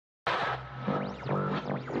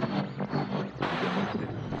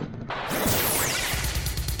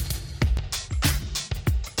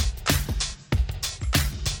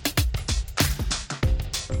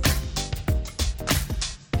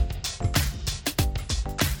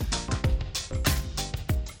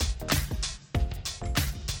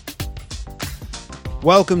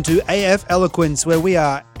Welcome to AF Eloquence, where we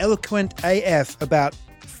are eloquent AF about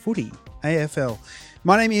footy, AFL.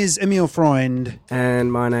 My name is Emil Freund.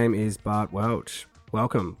 And my name is Bart Welch.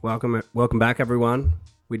 Welcome back, everyone.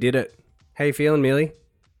 We did it. How you feeling, Millie?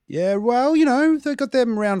 Yeah, well, you know, they got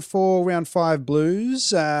them round 4, round 5 blues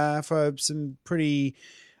for some pretty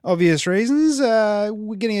obvious reasons.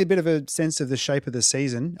 We're getting a bit of a sense of the shape of the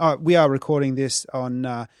season. We are recording this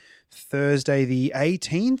on Thursday the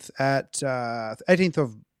 18th at 18th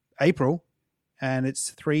of April, and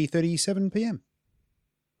it's 3:37 p.m.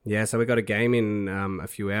 Yeah, so we got a game in a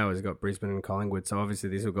few hours. We've got Brisbane and Collingwood, so obviously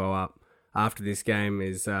this will go up after this game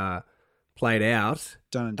is played out.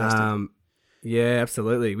 Done and dusted. Yeah,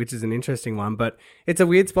 absolutely, which is an interesting one. But it's a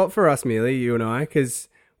weird spot for us, Millie, you and I, because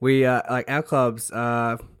we our clubs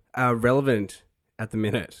are relevant at the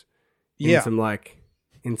minute.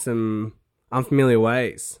 In some unfamiliar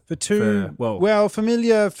ways.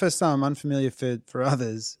 Familiar for some, unfamiliar for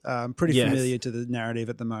others. Pretty familiar to the narrative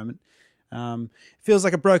at the moment. Feels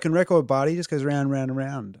like a broken record, Barty. Just goes round, round, and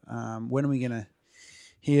round. When are we going to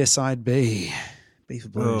hear side B? B for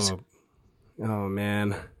Blues. Oh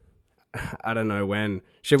man, I don't know when.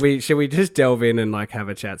 Should we just delve in and have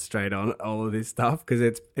a chat straight on all of this stuff? Because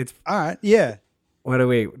it's all right. Yeah. What do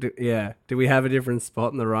we? Do we have a different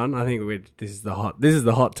spot in the run? I think this is the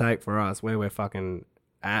hot take for us where we're fucking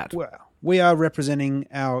at. Well, we are representing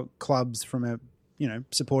our clubs from a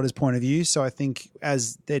supporters' point of view. So I think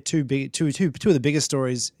as they're two of the biggest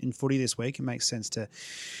stories in footy this week, it makes sense to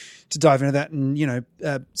dive into that and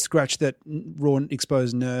scratch that raw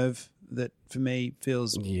exposed nerve that for me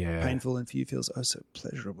feels painful and for you feels oh so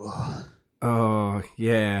pleasurable. Oh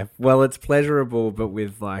yeah, well it's pleasurable, but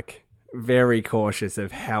with very cautious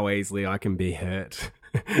of how easily I can be hurt.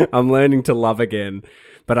 I'm learning to love again,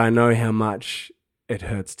 but I know how much it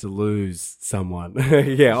hurts to lose someone.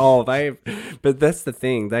 But that's the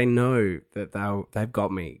thing. They know that they've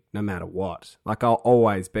got me no matter what. I'll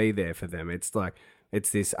always be there for them. It's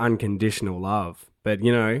this unconditional love. But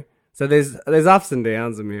so there's ups and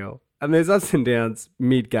downs, Emil, and there's ups and downs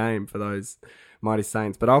mid-game for those mighty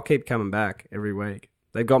Saints. But I'll keep coming back every week.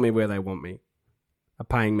 They've got me where they want me. A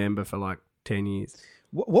paying member for 10 years.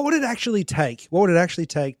 What would it actually take? What would it actually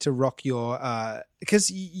take to rock your? Because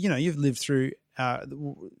you've lived through.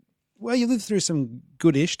 You lived through some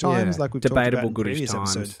goodish times, like we've debatable talked about in goodish previous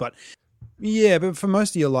times. episodes. But for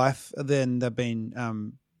most of your life, then they've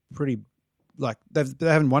been pretty. They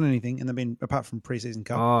haven't won anything, and they've been apart from preseason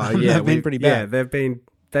cup. Oh yeah, they've been pretty bad. Yeah,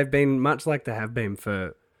 they've been much like they have been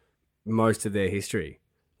for most of their history.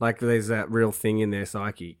 There's that real thing in their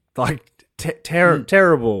psyche.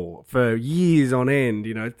 Terrible for years on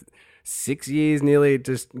end, 6 years nearly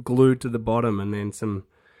just glued to the bottom, and then some,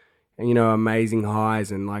 amazing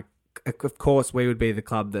highs. And of course we would be the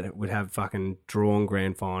club that would have fucking drawn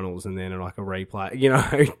grand finals and then a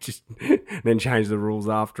replay, just then change the rules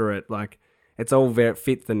after it. It's all very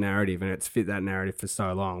fit the narrative, and it's fit that narrative for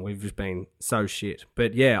so long. We've just been so shit.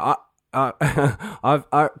 But yeah,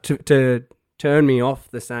 to turn me off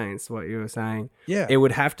the Saints, what you were saying. Yeah. It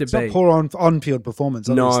would have to it's be... not poor on-field performance,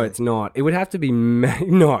 obviously. No, it's not. It would have to be...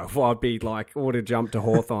 No, I'd be would have jumped to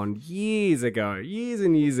Hawthorn years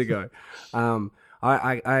and years ago.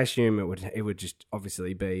 I assume it would just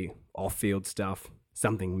obviously be off-field stuff,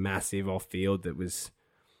 something massive off-field that was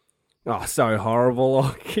so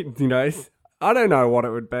horrible. I don't know what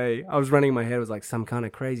it would be. I was running in my head, it was some kind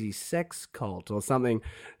of crazy sex cult or something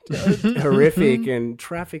horrific and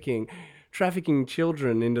trafficking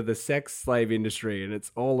children into the sex slave industry, and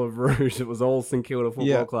it's all a ruse. It was all St Kilda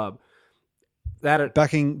Football Club.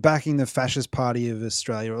 Backing the fascist party of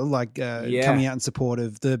Australia, coming out in support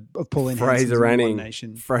of Pauline Hanson's One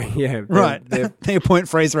Nation. Right. They appoint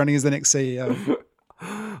Fraser Anning as the next CEO.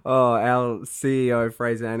 Our CEO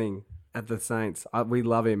Fraser Anning at the Saints. We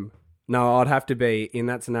love him. No, I'd have to be in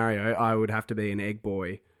that scenario. I would have to be an egg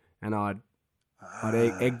boy, and I'd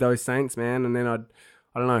egg those Saints, man, and then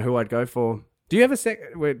I don't know who I'd go for. Do you have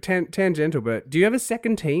we're tangential, but do you have a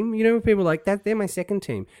second team? People that they're my second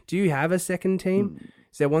team. Do you have a second team?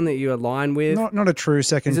 Is there one that you align with? Not a true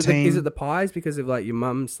second team. Is it the Pies because of your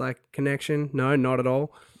mum's connection? No, not at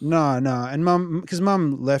all. No. And because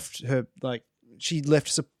mum left her she left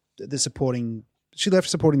supporting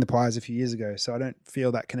the Pies a few years ago, so I don't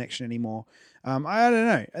feel that connection anymore. I don't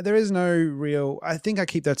know. There is no real... I think I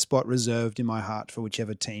keep that spot reserved in my heart for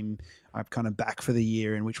whichever team I kind of back for the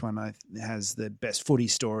year and which one has the best footy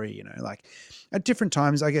story. At different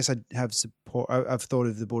times, I guess I have support. I've thought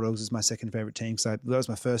of the Bulldogs as my second favourite team, so that was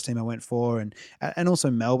my first team I went for, and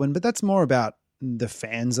also Melbourne. But that's more about the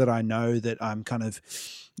fans that I know that I'm kind of,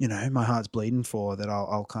 my heart's bleeding for, that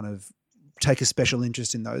I'll kind of take a special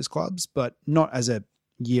interest in those clubs, but not as a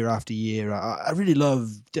year after year. I really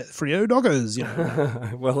love Freo Dockers, you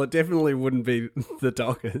know. Well, it definitely wouldn't be the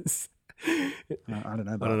Dockers. I don't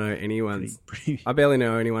know. I don't know anyone's. Pretty... I barely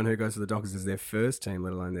know anyone who goes to the Dockers as their first team,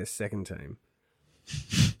 let alone their second team.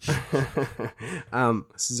 This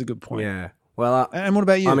is a good point. Yeah. Well, and what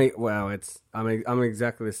about you? I mean, well, I'm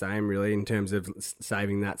exactly the same, really, in terms of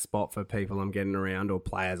saving that spot for people I'm getting around or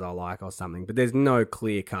players I like or something. But there's no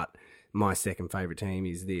clear cut. My second favourite team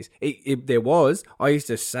is this. If there was, I used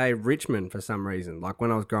to say Richmond for some reason. Like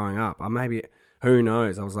when I was growing up, who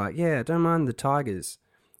knows? I was like, yeah, I don't mind the Tigers.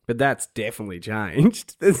 But that's definitely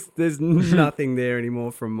changed. There's nothing there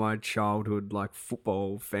anymore from my childhood, like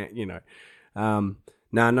football fan, you know.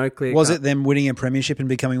 No clear. Was it them winning a premiership and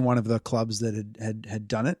becoming one of the clubs that had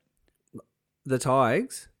done it? The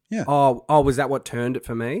Tigers? Yeah. Oh, was that what turned it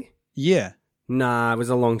for me? Yeah. Nah, it was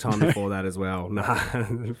a long time before that as well. Nah,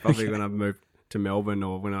 probably when I moved to Melbourne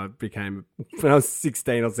or when I was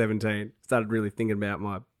 16 or 17, started really thinking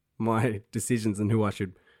about my decisions and who I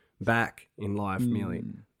should back in life merely.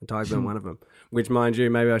 The Tigers weren't one of them. Which, mind you,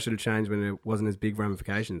 maybe I should have changed when it wasn't as big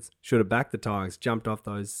ramifications. Should have backed the Tigers, jumped off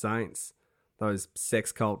those Saints, those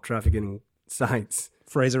sex cult trafficking Saints.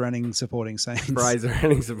 Fraser Anning supporting Saints.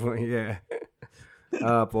 Yeah.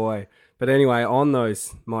 Oh, boy. But anyway, on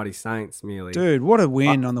those mighty Saints, merely. Dude, what a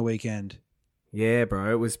win on the weekend. Yeah,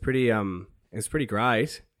 bro. It was pretty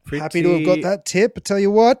great. Happy to have got that tip, I tell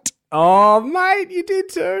you what. Oh, mate, you did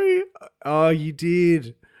too. Oh, you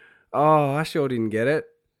did. Oh, I sure didn't get it.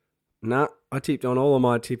 Nah, I tipped on all of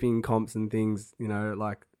my tipping comps and things, you know,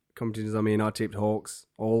 like competitions I'm in. I tipped Hawks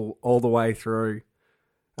all the way through.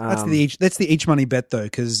 That's the each money bet though,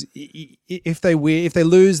 because if they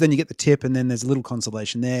lose, then you get the tip, and then there's a little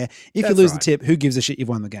consolation there. If you lose the tip, who gives a shit? You've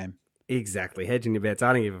won the game. Exactly, hedging your bets.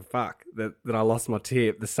 I don't give a fuck that I lost my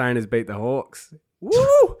tip. The Saints beat the Hawks.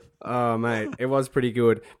 Woo! Oh mate, it was pretty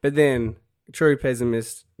good. But then, true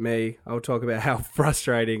pessimist me, I'll talk about how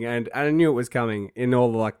frustrating, and I knew it was coming in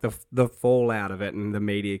all like the fallout of it and the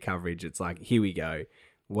media coverage. It's like, here we go.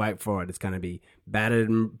 Wait for it. It's going to be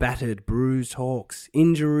battered, bruised Hawks,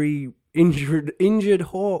 injured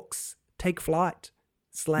Hawks take flight.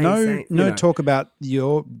 No talk about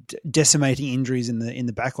your decimating injuries in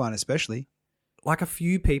the back line, especially. Like a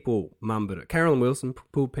few people mumbled it. Carolyn Wilson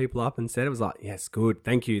pulled people up and said it was like, yes, good,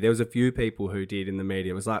 thank you. There was a few people who did in the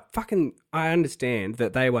media. It was like, fucking, I understand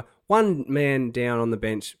that they were one man down on the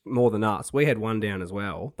bench more than us. We had one down as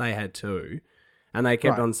well. They had two. And they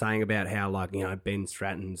kept on saying about how, like, you know, Ben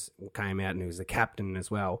Stratton's came out and he was the captain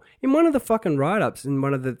as well. In one of the fucking write-ups, in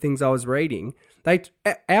one of the things I was reading,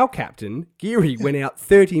 our captain, Geary, went out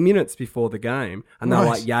 30 minutes before the game. And they're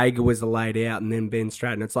like, Jaeger was laid out and then Ben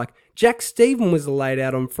Stratton. It's like, Jack Stephen was laid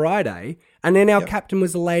out on Friday and then our captain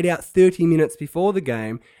was laid out 30 minutes before the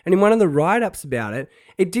game. And in one of the write-ups about it,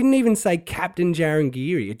 it didn't even say Captain Jaron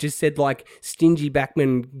Geary. It just said like stingy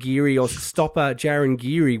backman Geary or stopper Jaron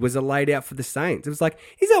Geary was laid out for the Saints. It was like,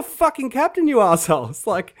 he's our fucking captain, you assholes.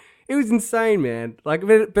 Like, it was insane, man. Like,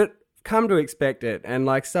 but come to expect it. And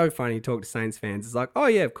like, so funny to talk to Saints fans. It's like, oh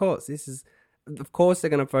yeah, of course. Of course they're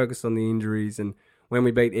going to focus on the injuries. And when we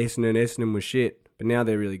beat Essendon was shit. But now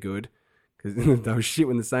they're really good because they were shit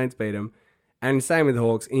when the Saints beat them. And same with the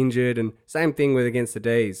Hawks, injured. And same thing with against the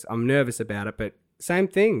D's. I'm nervous about it, but same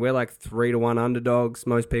thing. We're like 3-1 underdogs.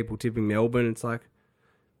 Most people tipping Melbourne. It's like,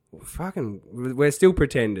 we're still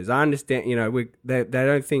pretenders. I understand, you know, they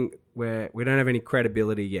don't think we don't have any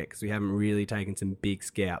credibility yet because we haven't really taken some big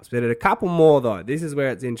scalps. But at a couple more, though, this is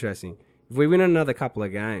where it's interesting. If we win another couple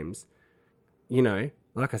of games, you know,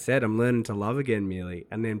 like I said, I'm learning to love again, merely.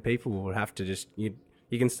 And then people will have to just, you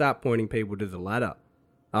can start pointing people to the ladder.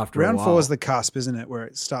 After round a while. 4 is the cusp, isn't it? Where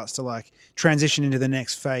it starts to like transition into the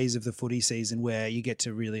next phase of the footy season, where you get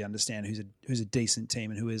to really understand who's a decent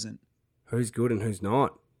team and who isn't, who's good and who's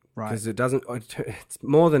not. Right? Because it's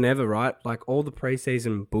more than ever, right? Like all the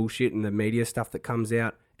preseason bullshit and the media stuff that comes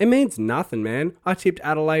out, it means nothing, man. I tipped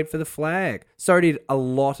Adelaide for the flag. So did a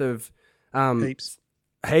lot of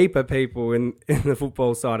heap of people in the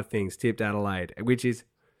football side of things tipped Adelaide, which is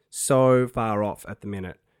so far off at the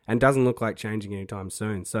minute. And doesn't look like changing anytime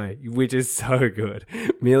soon. So, which is so good.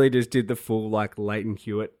 Merely just did the full, like, Leighton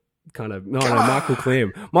Hewitt kind of... No, Michael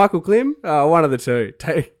Klim. Michael Klim? One of the two.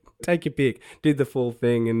 Take your pick. Did the full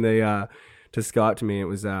thing in the... to Skype to me. It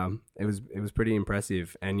was pretty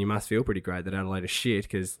impressive. And you must feel pretty great that Adelaide is shit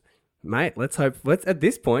because, mate, let's at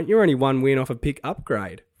this point, you're only one win off a pick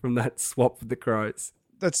upgrade from that swap with the Crows.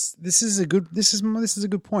 This is a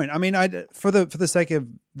good point. I mean, for the sake of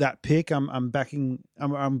that pick, I'm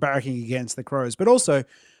barracking against the Crows, but also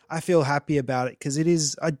I feel happy about it because it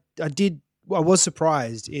is. I did was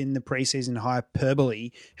surprised in the preseason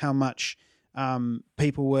hyperbole how much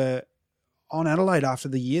people were on Adelaide after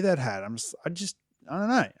the year they'd had. I don't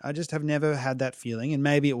know. I just have never had that feeling, and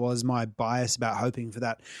maybe it was my bias about hoping for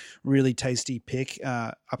that really tasty pick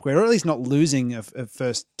upgrade, or at least not losing a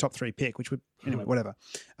first top 3 pick, which would anyway, whatever.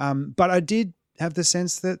 But I did have the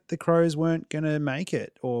sense that the Crows weren't going to make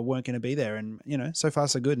it or weren't going to be there, and so far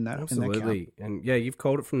so good in that. Absolutely, and yeah, you've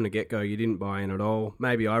called it from the get go. You didn't buy in at all.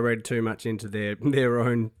 Maybe I read too much into their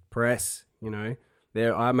own press.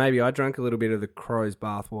 Maybe I drank a little bit of the Crows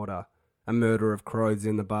bathwater, a murder of crows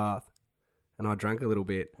in the bath. And I drank a little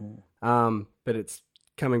bit. But it's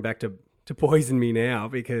coming back to poison me now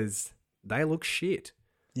because they look shit.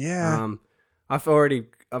 Yeah. I've already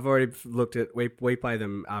looked at we play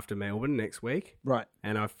them after Melbourne next week. Right.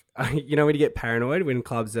 And when you get paranoid when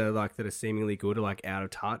clubs are like that are seemingly good are like out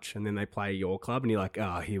of touch and then they play your club and you're like,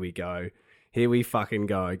 oh, here we go. Here we fucking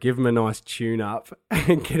go. Give them a nice tune up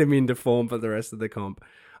and get them into form for the rest of the comp.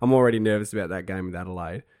 I'm already nervous about that game with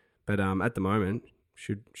Adelaide. But at the moment,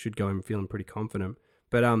 should go in feeling pretty confident.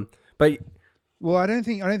 But well, I don't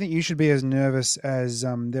think you should be as nervous as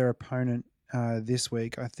their opponent this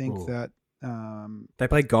week. I think that they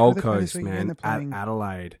play Gold Coast, man, at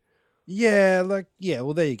Adelaide. Yeah,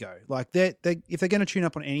 well, there you go. Like they if they're going to tune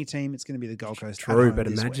up on any team, it's going to be the Gold Coast. True, but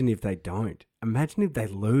imagine if they don't. Imagine if they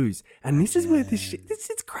lose, and this is where this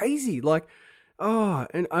it's crazy. Like, oh,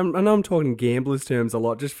 and I know I'm talking gamblers terms a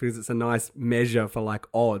lot, just because it's a nice measure for like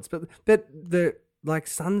odds. But the like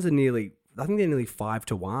Suns are nearly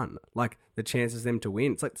 5-1. Like the chances of them to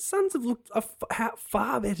win. It's like the Suns have looked a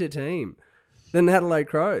far better team than the Adelaide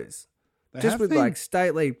Crows. Just with like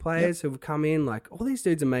state league players who've come in, like all these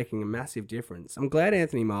dudes are making a massive difference. I'm glad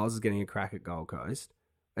Anthony Miles is getting a crack at Gold Coast.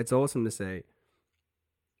 It's awesome to see.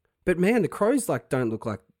 But man, the Crows like don't look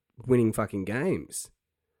like winning fucking games,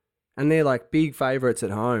 and they're like big favourites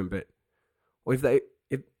at home. But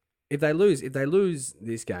if they lose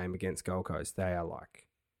this game against Gold Coast, they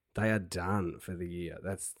are done for the year.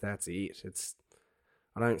 That's it.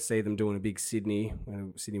 I don't see them doing a big Sydney.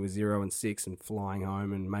 Sydney was 0-6 and flying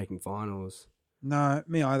home and making finals. No,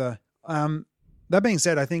 me either. That being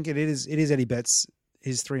said, I think it is Eddie Betts'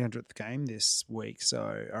 his 300th game this week,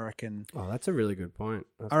 so I reckon. Oh, that's a really good point.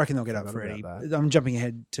 I reckon they'll get up for Eddie. I'm jumping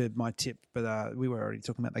ahead to my tip, but we were already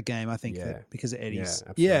talking about that game. I think that because of Eddie's,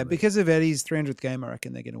 because of Eddie's 300th game, I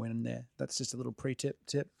reckon they're going to win in there. That's just a little pre-tip.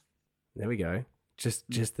 There we go. Just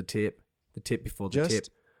the tip before the tip.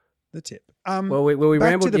 The tip. Well, we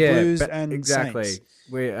rambled to the Blues and exactly. Saints.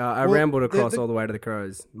 I rambled across all the way to the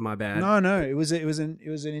Crows. My bad. No. It was an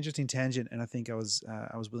interesting tangent, and I think I was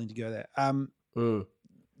willing to go there.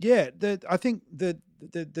 Yeah. I think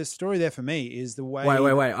the story there for me is the way.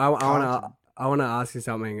 Wait. I want to ask you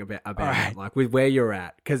something about right. Like with where you're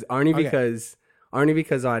at, because only because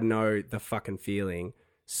I know the fucking feeling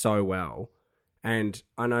so well, and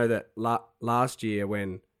I know that last year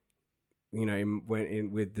when.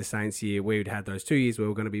 With the Saints year, we'd had those 2 years where we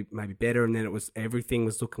were going to be maybe better, and then everything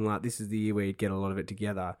was looking like this is the year where you'd get a lot of it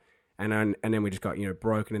together, and then we just got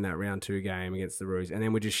broken in that round 2 game against the Roos, and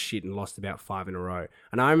then we just shit and lost about 5 in a row.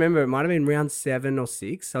 And I remember it might have been round 7 or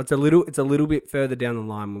 6, so it's a little bit further down the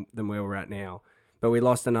line than where we're at now, but we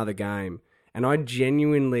lost another game, and I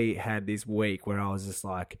genuinely had this week where I was just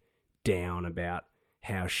like down about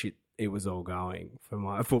how shit it was all going for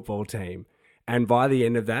my football team. And by the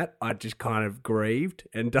end of that, I just kind of grieved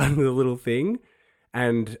and done the little thing.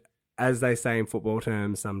 And as they say in football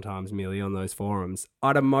terms sometimes, Millie, on those forums,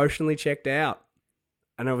 I'd emotionally checked out.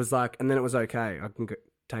 And I was like, and then it was okay. I can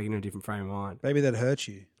take it in a different frame of mind. Maybe that hurt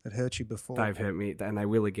you. That hurt you before. They've hurt me, and they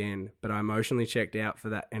will again. But I emotionally checked out for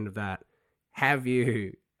that end of that. Have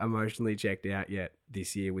you emotionally checked out yet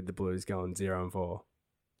this year with the Blues going 0-4?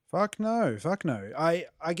 Fuck no. I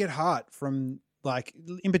get heart from... Like,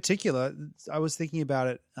 in particular, I was thinking about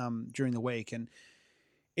it during the week, and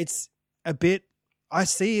it's a bit... I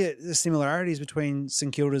see the similarities between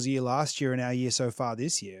St Kilda's year last year and our year so far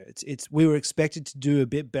this year. We were expected to do a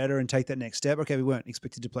bit better and take that next step. Okay, we weren't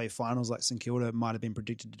expected to play finals like St Kilda might have been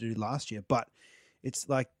predicted to do last year, but it's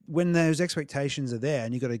like when those expectations are there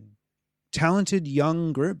and you've got a talented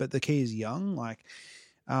young group, but the key is young, like...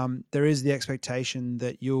 there is the expectation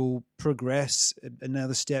that you'll progress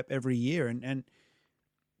another step every year. And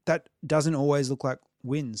that doesn't always look like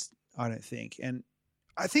wins, I don't think. And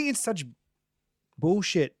I think it's such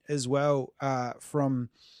bullshit as well the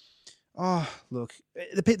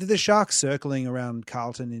Sharks circling around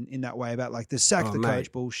Carlton in that way about like the sack the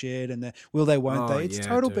coach bullshit and the will they, won't they. It's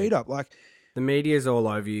total beat up. Like the media's all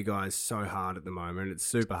over you guys so hard at the moment. It's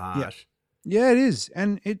super harsh. Yeah, it is.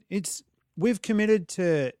 And it's... We've committed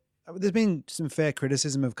to there's been some fair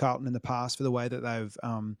criticism of Carlton in the past for the way that they've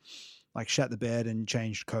like shat the bed and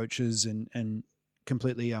changed coaches and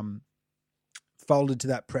completely folded to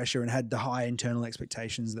that pressure and had the high internal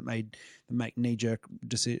expectations that make knee-jerk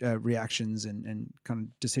reactions and kind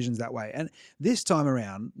of decisions that way. And this time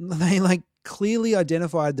around, they like clearly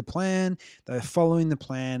identified the plan. They're following the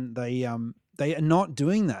plan. They are not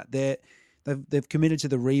doing that. They've committed to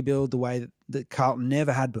the rebuild the way that Carlton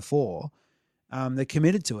never had before. They're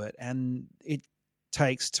committed to it, and it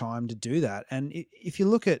takes time to do that. And if you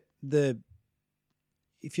look at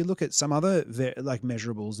some other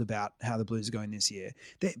measurables about how the Blues are going this year,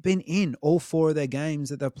 they've been in all 4 of their games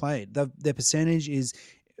that they've played. Their percentage is,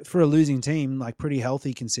 for a losing team, like pretty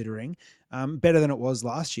healthy considering, better than it was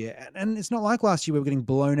last year. And it's not like last year we were getting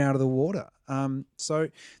blown out of the water. So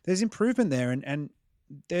there's improvement there, and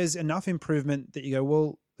there's enough improvement that you go,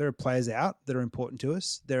 well, there are players out that are important to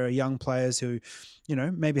us. There are young players who,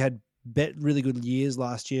 maybe had really good years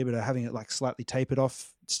last year, but are having it like slightly tapered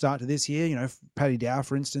off start to this year. Paddy Dow,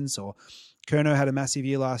 for instance, or Curnow had a massive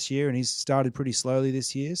year last year and he's started pretty slowly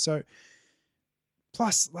this year. So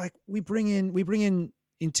plus like we bring in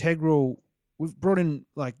integral, we've brought in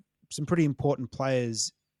like some pretty important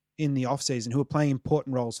players in the off season who are playing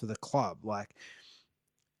important roles for the club. Like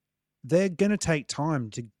they're going to take time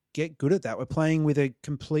to get good at that. We're playing with a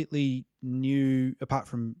completely new, apart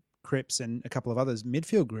from Cripps and a couple of others,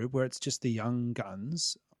 midfield group where it's just the young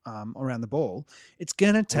guns around the ball. It's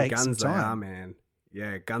going to take some time. Guns they are, man.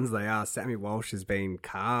 Yeah, guns they are. Sammy Walsh has been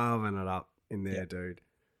carving it up in there, dude.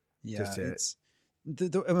 Yeah, it's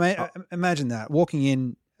imagine that walking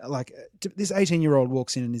in, like this 18-year-old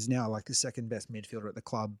walks in and is now like the second best midfielder at the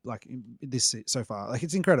club, like this so far. Like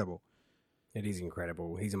it's incredible. It is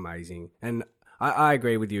incredible. He's amazing. And I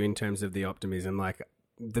agree with you in terms of the optimism. Like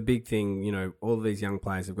the big thing, all of these young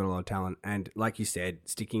players have got a lot of talent, and like you said,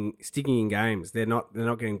 sticking in games. They're not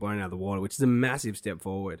getting blown out of the water, which is a massive step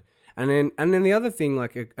forward. And then the other thing,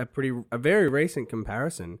 like a very recent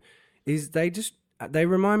comparison, is they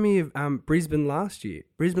remind me of Brisbane last year.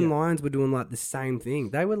 Brisbane Lions were doing like the same thing.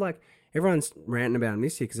 They were like, everyone's ranting about them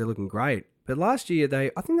this year because they're looking great, but last year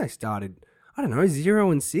I think they started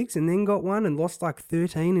 0-6 and then got one and lost like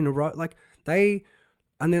 13 in a row. Like and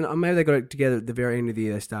then maybe they got it together at the very end of the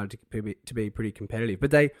year. They started to be pretty competitive,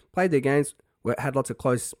 but they played their games, had lots of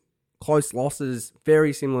close losses,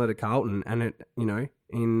 very similar to Carlton. And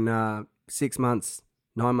in 6 months,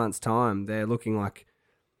 9 months time, they're looking like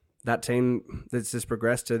that team that's just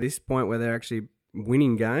progressed to this point where they're actually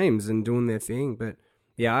winning games and doing their thing. But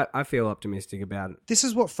yeah, I feel optimistic about it. This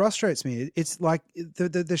is what frustrates me. It's like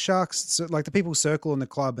the Sharks, like the people circle in the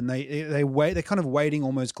club and they wait. They're kind of waiting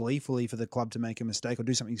almost gleefully for the club to make a mistake or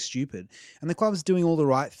do something stupid. And the club's doing all the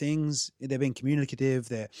right things. They're being communicative.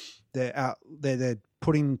 They're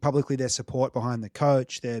putting publicly their support behind the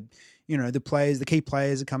coach. They're, the key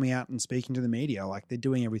players are coming out and speaking to the media. Like they're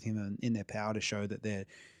doing everything in their power to show that they're,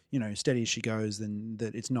 steady as she goes, then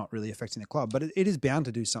that it's not really affecting the club. But it is bound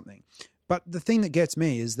to do something. But the thing that gets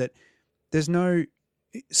me is that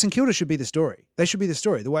St Kilda should be the story. They should be the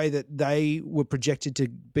story. The way that they were projected to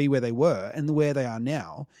be where they were and where they are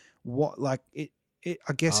now. I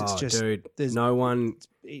guess it's just dude, there's no one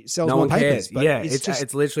sells more papers. Cares. Yeah,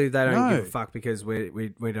 it's literally they don't give a fuck because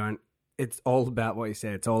we don't. It's all about what you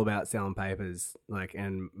said. It's all about selling papers, like,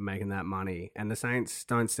 and making that money. And the Saints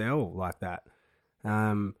don't sell like that.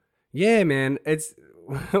 Yeah, man, it's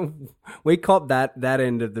we cop that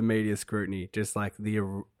end of the media scrutiny, just like the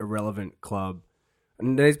irrelevant club.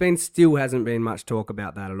 And still hasn't been much talk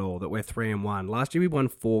about that at all. That we're 3-1. Last year we won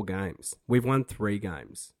 4 games. We've won 3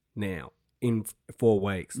 games now in 4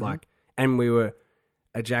 weeks. Mm-hmm. And we were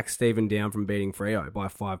a Jack Stephen down from beating Freo by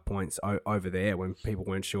 5 points over there when people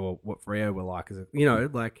weren't sure what Freo were like.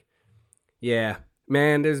 Yeah.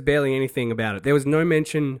 Man, there's barely anything about it. There was no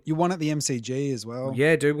mention. You won at the MCG as well.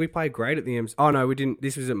 Yeah, dude, we played great at the MCG. Oh, no, we didn't.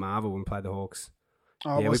 This was at Marvel when we played the Hawks.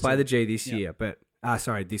 Oh, yeah, we played the G this year, but...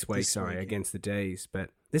 this week, against the Gs.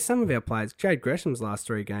 But there's some of our players. Jade Gresham's last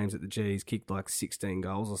 3 games at the Gs kicked like 16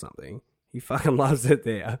 goals or something. He fucking loves it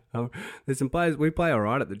there. There's some players. We play all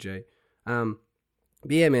right at the G. But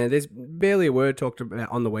yeah, man, there's barely a word talked about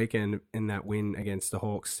on the weekend in that win against the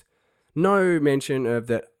Hawks. No mention of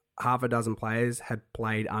that half a dozen players had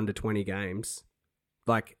played under 20 games.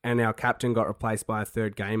 And our captain got replaced by a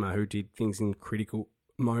third gamer who did things in critical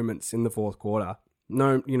moments in the fourth quarter.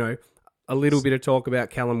 No, a little bit of talk about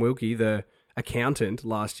Callum Wilkie, the accountant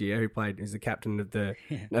last year, who is the captain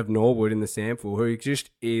of Norwood in the Sample, who just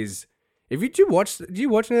is. Did you watch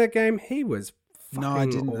that game? He was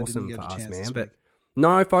fucking awesome for us, man. But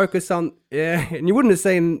No focus on, and you wouldn't have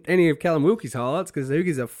seen any of Callum Wilkie's highlights because who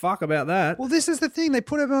gives a fuck about that? Well, this is the thing. They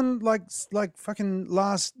put him on like fucking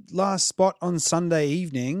last spot on Sunday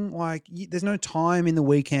evening. Like, there's no time in the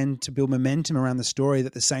weekend to build momentum around the story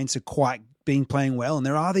that the Saints are quite been playing well, and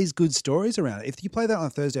there are these good stories around it. If you play that on a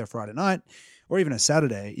Thursday or Friday night, or even a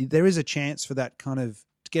Saturday, there is a chance for that kind of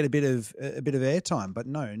to get a bit of airtime. But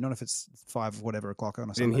no, not if it's 5 whatever o'clock on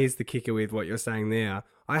a Sunday. And here's the kicker with what you're saying there.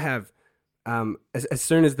 I have. As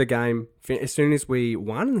soon as the game, as soon as we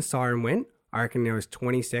won and the siren went, I reckon there was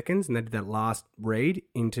 20 seconds and they did that last read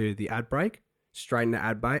into the ad break, straight into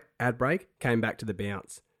ad break, came back to the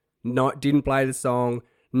bounce. Didn't play the song,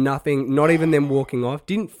 nothing, not even them walking off,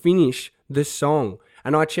 didn't finish the song.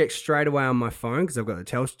 And I checked straight away on my phone because I've got the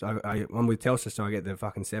Telstra, I'm with Telstra, so I get the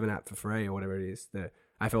fucking 7 app for free or whatever it is, the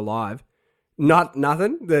AFL Live.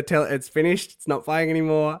 Nothing, it's finished, it's not playing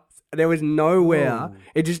anymore. There was nowhere.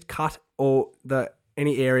 It just cut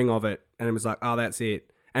any airing of it, and it was like, oh, that's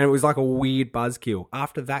it. And it was like a weird buzzkill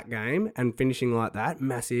after that game and finishing like that,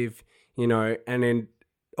 massive, and then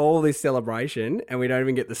all this celebration, and we don't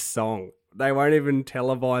even get the song. They won't even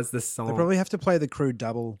televise the song. They probably have to play the crew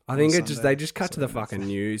double. I think they just cut to the fucking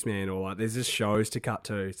news, man, or like there's just shows to cut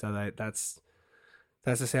to. So that's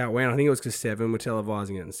just how it went. I think it was because 7 were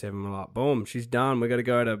televising it, and 7 were like, boom, she's done. We got to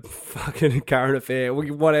go to fucking current affair.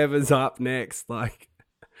 Whatever's up next. Like,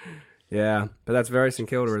 yeah. But that's very St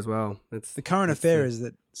Kilda as well. The current affair is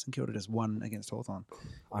that St Kilda just won against Hawthorn.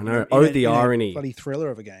 I know. The irony. Bloody thriller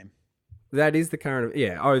of a game. That is the current...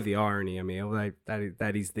 Yeah, the irony, Emil.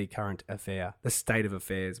 That is the current affair. The state of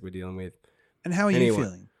affairs we're dealing with. And how are you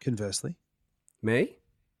feeling, conversely? Me?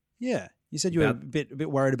 Yeah. You said you were a bit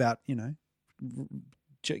worried about,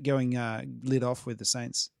 going lid off with the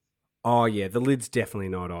Saints. Oh yeah, the lid's definitely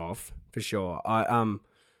not off for sure.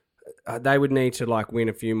 They would need to like win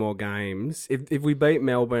a few more games. If we beat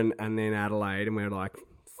Melbourne and then Adelaide, and we're like,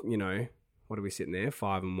 what are we sitting there,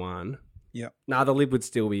 5-1? Yeah. Nah, the lid would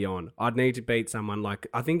still be on. I'd need to beat someone like.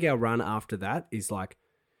 I think our run after that is like,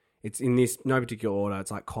 it's in this no particular order.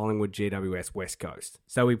 It's like Collingwood, GWS, West Coast.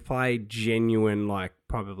 So we play genuine like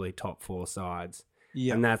probably top 4 sides.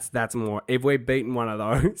 Yeah, and that's more. If we're beating one of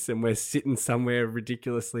those and we're sitting somewhere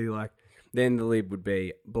ridiculously like, then the lid would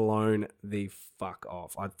be blown the fuck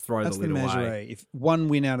off. I'd throw the lid away. If one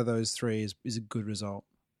win out of those 3 is a good result,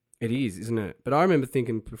 it is, isn't it? But I remember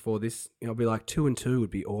thinking before this, I'll be like 2-2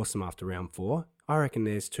 would be awesome after round 4. I reckon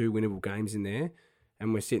there's 2 winnable games in there,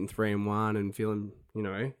 and we're sitting 3-1 and feeling,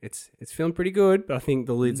 it's feeling pretty good. But I think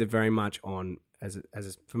the lids are very much on as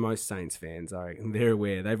for most Saints fans. I reckon they're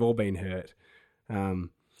aware they've all been hurt.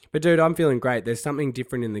 But dude, I'm feeling great. There's something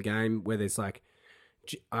different in the game where there's like,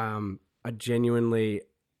 I genuinely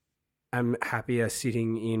am happier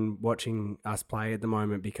sitting in watching us play at the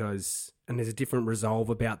moment and there's a different resolve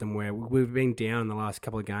about them where we've been down the last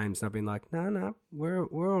couple of games and I've been like, no, we're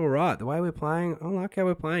all right. The way we're playing, I like how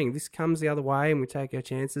we're playing. This comes the other way and we take our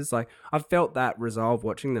chances. Like I've felt that resolve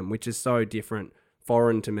watching them, which is so different,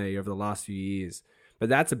 foreign to me over the last few years. But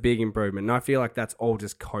that's a big improvement. And I feel like that's all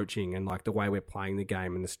just coaching and like the way we're playing the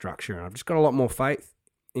game and the structure. And I've just got a lot more faith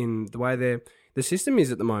in the way the system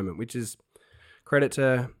is at the moment, which is credit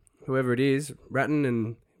to whoever it is, Ratton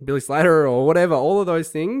and Billy Slater or whatever. All of those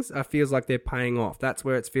things feels like they're paying off. That's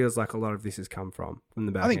where it feels like a lot of this has come from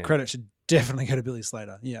the back I think end. Credit should definitely go to Billy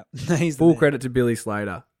Slater. Yeah. He's Full credit to Billy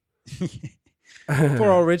Slater. Poor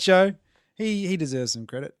old Richo. He deserves some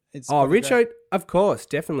credit. Richo, of course,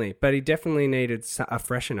 definitely. But he definitely needed a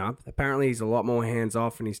freshen up. Apparently he's a lot more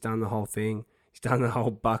hands-off and he's done the whole thing. He's done the whole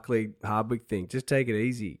Buckley Hardwick thing. Just take it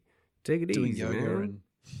easy. Take it easy, yoga man.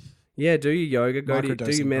 Yeah, do your yoga.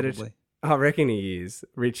 Do your meditation. I reckon he is.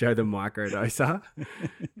 Richo the microdoser.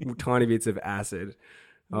 Tiny bits of acid.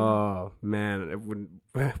 Oh, man. It wouldn't...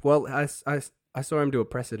 Well, I saw him do a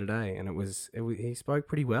presser today, and he spoke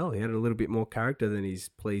pretty well. He had a little bit more character than his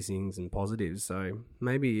pleasings and positives, so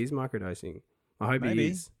maybe he is microdosing. I hope he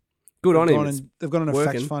is. Good on him. They've gone on a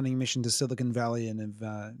fact-finding mission to Silicon Valley and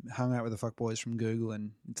have hung out with the fuckboys from Google,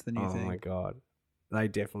 and it's the new thing. Oh, my God. They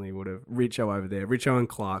definitely would have. Richo over there. Richo and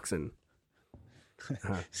Clarkson.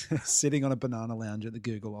 Sitting on a banana lounge at the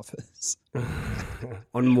Google office.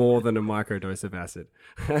 On more than a microdose of acid.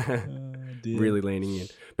 Really leaning in.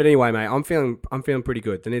 But anyway, mate, I'm feeling pretty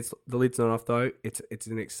good. The lid's not off though. It's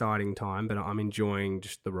an exciting time, but I'm enjoying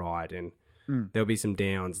just the ride, and there'll be some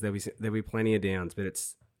downs. There'll be plenty of downs, but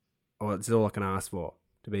it's all I can ask for,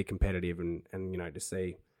 to be competitive and to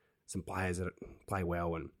see some players that play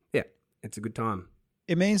well, and yeah, it's a good time.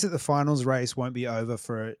 It means that the finals race won't be over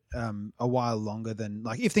for a while longer than,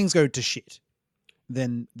 like, if things go to shit,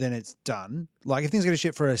 then it's done. Like if things go to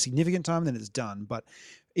shit for a significant time, then it's done. But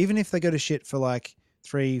even if they go to shit for like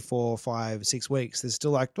 3, 4, 5, 6 weeks, there's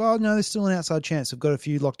still like, well, no, there's still an outside chance. We've got a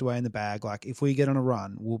few locked away in the bag. Like if we get on a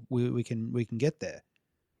run, we can get there.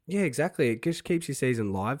 Yeah, exactly. It just keeps your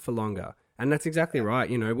season live for longer. And that's exactly right.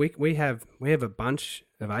 You know, we have a bunch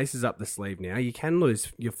of aces up the sleeve now. You can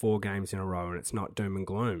lose your 4 games in a row and it's not doom and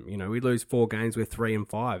gloom. You know, we lose 4 games, we're 3 and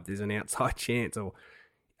 5. There's an outside chance. Or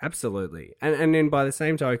absolutely. And then by the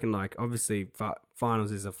same token, like obviously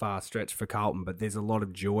finals is a far stretch for Carlton, but there's a lot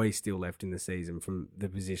of joy still left in the season from the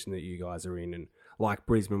position that you guys are in, and like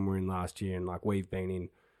Brisbane were in last year, and like we've been in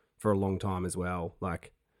for a long time as well.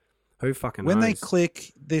 Like who fucking knows? When they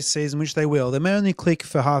click this season, which they will, they may only click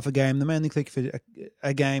for half a game, they may only click for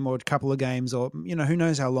a game or a couple of games, or you know, who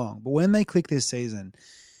knows how long. But when they click this season,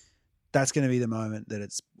 that's going to be the moment that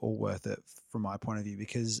it's all worth it from my point of view,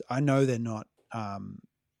 because I know they're not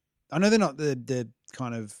the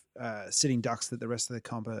kind of sitting ducks that the rest of the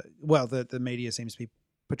comp the media seems to be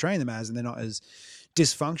portraying them as, and they're not as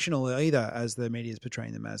dysfunctional either as the media is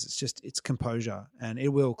portraying them as. It's composure, and it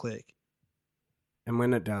will click. And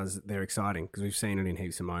when it does, they're exciting because we've seen it in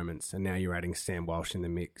heaps of moments. And now you're adding Sam Walsh in the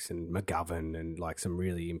mix and McGovern and like some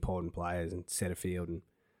really important players and Setterfield, and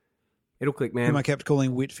it'll click, man. Whom I kept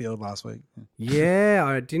calling Whitfield last week. Yeah,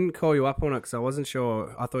 I didn't call you up on it because I wasn't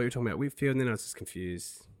sure. I thought you were talking about Whitfield, and then I was just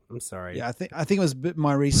confused. I'm sorry. Yeah, I think it was a bit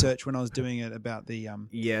my research when I was doing it about the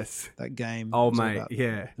yes, that game. Oh mate,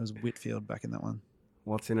 yeah, it was Whitfield back in that one.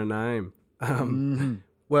 What's in a name?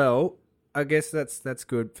 Well, I guess that's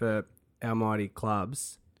good for our mighty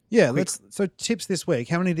clubs. Yeah, so tips this week.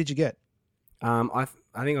 How many did you get? I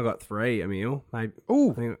think I got 3, Emil.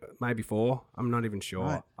 Maybe 4. I'm not even sure.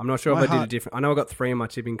 Right. I'm not sure if I did a different. I know I got 3 in my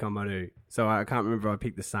tipping combo too, so I can't remember if I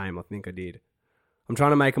picked the same. I think I did. I'm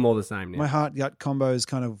trying to make them all the same now. My heart gut combo is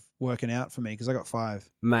kind of working out for me because I got 5.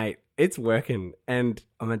 Mate, it's working, and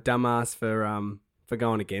I'm a dumbass for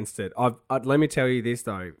going against it. Let me tell you this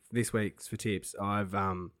though. This week's for tips, I've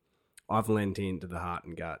lent into the heart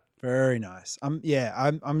and gut. Very nice. I'm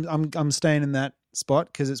staying in that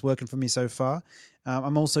spot because it's working for me so far.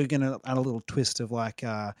 I'm also going to add a little twist of like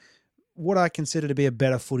what I consider to be a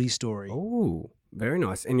better footy story. Oh, very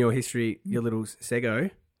nice. And your history, your little sego.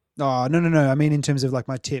 Oh, no. I mean, in terms of like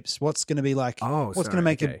my tips, what's going to be like? What's going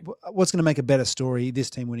to make a better story?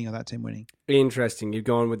 This team winning or that team winning? Interesting. You've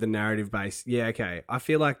gone with the narrative base. Yeah, okay. I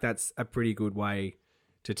feel like that's a pretty good way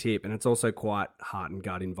to tip, and it's also quite heart and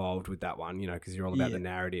gut involved with that one, you know, because you're all about the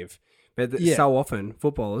narrative. But so often,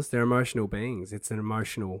 footballers, they're emotional beings.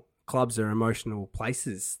 Clubs are emotional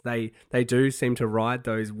places. They do seem to ride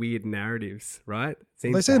those weird narratives, right?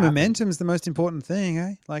 They say the momentum's the most important thing,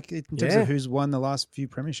 eh? Like in terms of who's won the last few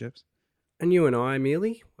premierships. And you and I,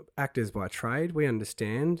 merely actors by trade, we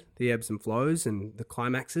understand the ebbs and flows and the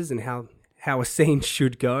climaxes and how a scene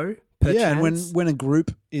should go. Yeah, and when a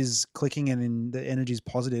group is clicking and the energy is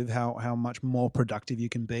positive, how much more productive you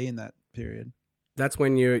can be in that period. That's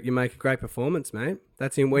when you make a great performance, mate.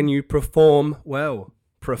 That's when you perform well.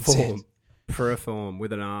 Perform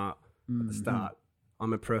with an R at the start.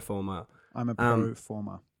 I'm a performer. I'm a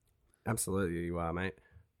performer. Absolutely, you are, mate.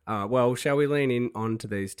 Well, shall we lean in onto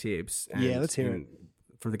these tips? Yeah, let's hear it.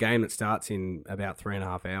 For the game that starts in about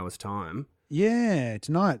 3.5 hours' time. Yeah,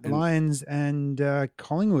 tonight, Lions and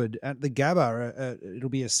Collingwood at the Gabba. It'll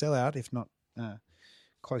be a sellout, if not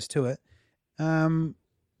close to it.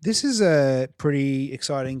 This is a pretty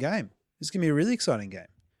exciting game. This is going to be a really exciting game.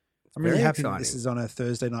 I'm really happy that this is on a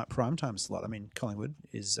Thursday night primetime slot. I mean, Collingwood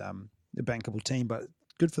is a bankable team, but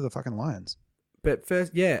good for the fucking Lions. But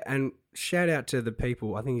first, and shout out to the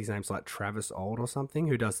people, I think his name's like Travis Old or something,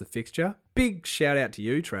 who does the fixture. Big shout out to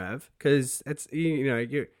you, Trav, because it's,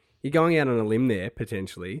 you're going out on a limb there,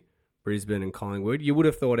 potentially, Brisbane and Collingwood. You would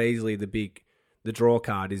have thought easily the draw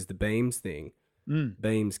card is the Beams thing,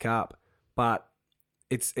 Beams Cup, but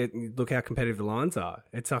look how competitive the Lions are.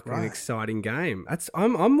 It's like an exciting game.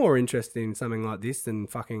 I'm more interested in something like this than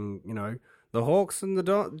fucking, the Hawks and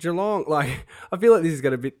the Geelong. Like, I feel like this has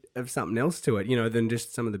got a bit of something else to it, than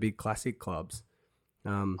just some of the big classic clubs.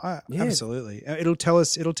 Absolutely. It'll tell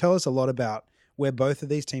us a lot about where both of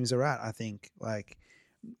these teams are at, I think. Like,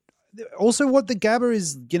 also what the Gabba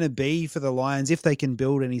is going to be for the Lions if they can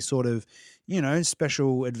build any sort of,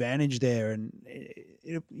 special advantage there. And,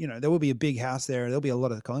 there will be a big house there. There'll be a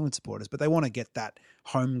lot of Collingwood supporters, but they want to get that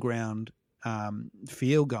home ground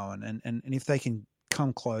feel going. And if they can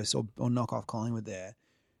come close or knock off Collingwood there,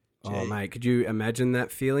 Oh, mate, could you imagine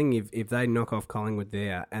that feeling if they knock off Collingwood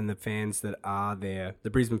there and the fans that are there,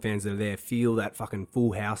 the Brisbane fans that are there, feel that fucking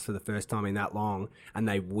full house for the first time in that long and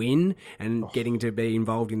they win and getting to be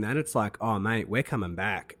involved in that, it's like, oh, mate, we're coming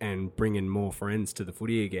back and bringing more friends to the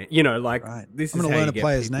footy again. You know, like, this I'm is going to how learn you a get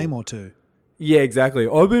player's people. name or two. Yeah, exactly.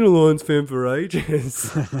 I've been a Lions fan for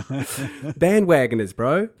ages. Bandwagoners,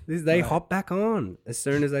 bro. They hop back on as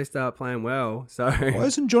soon as they start playing well. So Why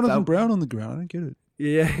isn't Jonathan Brown on the ground? I don't get it.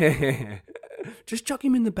 Yeah. Just chuck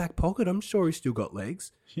him in the back pocket. I'm sure he's still got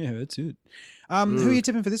legs. Yeah, that's it. Who are you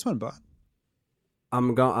tipping for this one, Bart?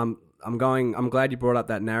 I'm glad you brought up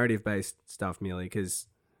that narrative based stuff, Millie, because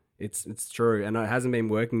it's true, and it hasn't been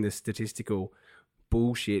working. The statistical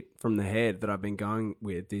bullshit from the head that I've been going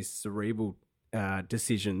with, these cerebral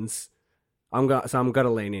decisions. I'm got to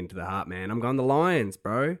lean into the heart, man. I'm going the Lions,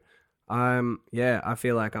 bro. I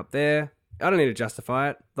feel like up there, I don't need to justify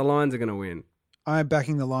it. The Lions are going to win. I'm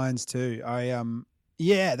backing the Lions too.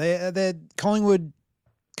 They Collingwood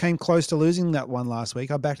came close to losing that one last week.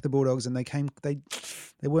 I backed the Bulldogs and they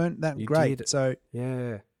weren't that great. Did. So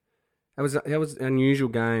yeah, that was an unusual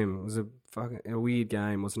game. It was a weird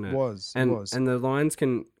game, wasn't it? It was. And the Lions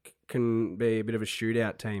can be a bit of a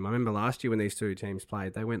shootout team. I remember last year when these two teams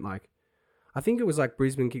played, they went like, I think it was like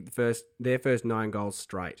Brisbane kicked their first 9 goals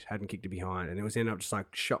straight, hadn't kicked it behind, and it was ended up just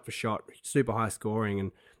like shot for shot, super high scoring,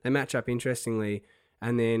 and they match up interestingly.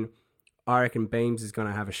 And then I reckon Beams is going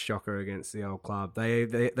to have a shocker against the old club.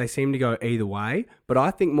 They seem to go either way, but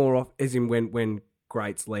I think more off as in when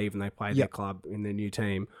greats leave and they play their club in their new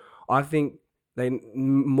team, I think they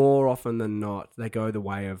more often than not they go the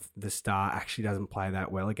way of the star actually doesn't play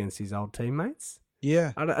that well against his old teammates.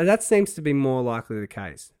 Yeah, that seems to be more likely the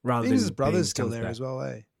case. Rather than his brother's Beams still comes there back. as well,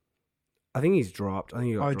 eh? I think he's dropped. I think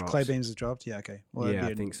he got dropped. Clay Beams has dropped. Yeah, okay. Well,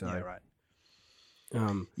 I think so. Yeah, right.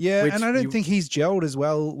 Which and I don't think he's gelled as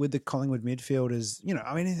well with the Collingwood midfield as,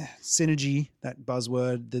 synergy, that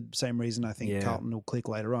buzzword, the same reason I think Carlton will click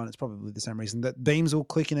later on. It's probably the same reason that Beams will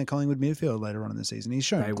click in a Collingwood midfield later on in the season. He's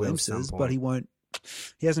shown glimpses, but he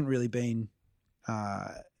hasn't really been,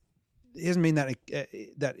 he hasn't been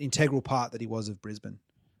that integral part that he was of Brisbane.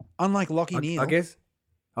 Unlike Lachie Neale. I guess.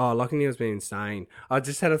 Oh, Lachie Neale's been insane. I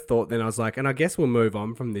just had a thought then. I was like, and I guess we'll move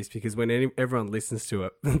on from this because when everyone listens to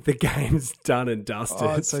it, the game's done and dusted.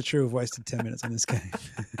 Oh, it's so true. We've wasted 10 minutes on this game.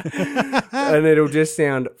 And it'll just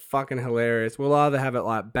sound fucking hilarious. We'll either have it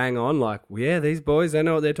like bang on, like, yeah, these boys, they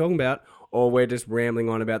know what they're talking about, or we're just rambling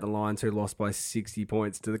on about the Lions who lost by 60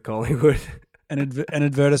 points to the Collingwood. An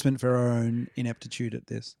advertisement for our own ineptitude at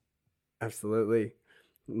this. Absolutely.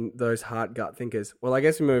 Those heart gut thinkers. Well, I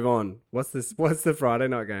guess we move on. What's the Friday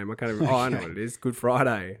night game? I can't even. Oh, I know what it is. Good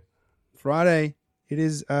Friday. Friday. It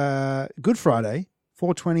is Good Friday,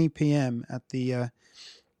 4:20 p.m. at the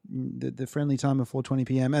friendly time of 4:20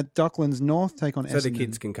 p.m. at Docklands North. Take on Essendon. So the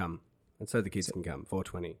kids can come.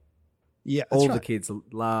 4:20. Yeah, all the kids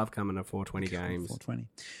love coming to 4:20 games. 4:20.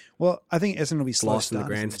 Well, I think Essendon will be slow in the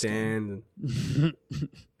grandstand. And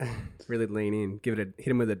really lean in. Hit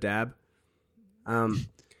him with a dab.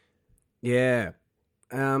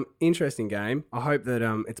 Interesting game. I hope that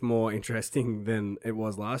it's more interesting than it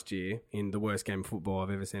was last year in the worst game of football I've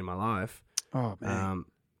ever seen in my life. Oh man,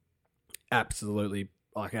 absolutely.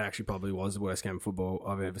 Like it actually probably was the worst game of football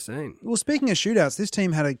I've ever seen. Well, speaking of shootouts, these two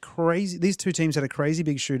teams had a crazy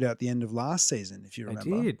big shootout at the end of last season. If you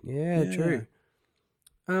remember, they did. Yeah, true.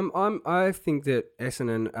 I think that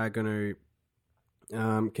Essendon are going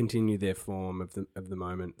to continue their form of the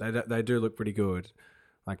moment. They do look pretty good.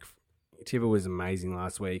 Like Tiver was amazing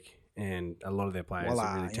last week, and a lot of their players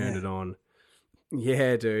have really turned it on.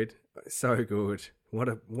 Yeah, dude, so good. What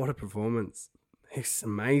a performance! It's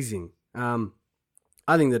amazing.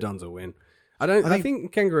 I think the Dons will win. I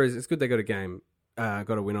think Kangaroos. It's good they got a game,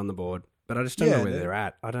 got a win on the board, but I just don't know where they're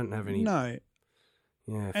at. I don't have any. No.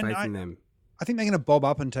 Yeah, faith in them. I think they're going to bob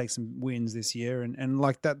up and take some wins this year, and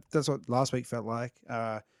like that. That's what last week felt like.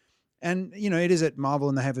 And it is at Marvel,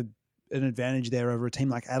 and they have an advantage there over a team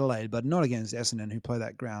like Adelaide, but not against Essendon, who play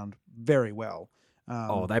that ground very well.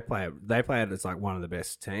 They play it as like one of the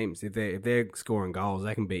best teams. If they're scoring goals,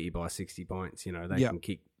 they can beat you by 60 points. They can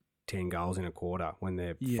kick 10 goals in a quarter when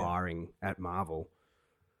they're firing at Marvel.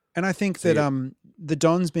 And I think that the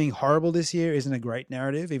Dons being horrible this year isn't a great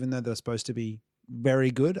narrative, even though they're supposed to be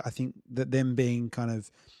very good. I think that them being kind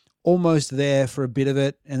of almost there for a bit of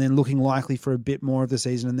it and then looking likely for a bit more of the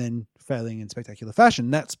season and then failing in spectacular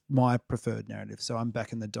fashion, that's my preferred narrative. So I'm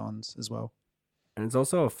backing the Dons as well. And it's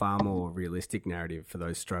also a far more realistic narrative for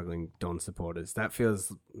those struggling Don supporters. That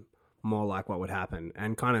feels more like what would happen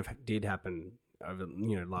and kind of did happen over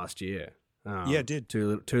last year. It did.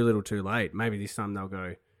 Too little, too late. Maybe this time they'll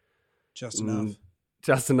go Just enough.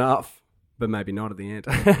 Just enough, but maybe not at the end.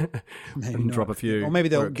 Maybe And not. drop a few. Or maybe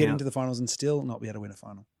they'll where it get counts. into the finals and still not be able to win a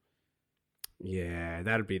final. Yeah,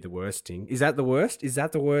 that'd be the worst sting. Is that the worst? Is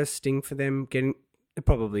that the worst sting for them getting? It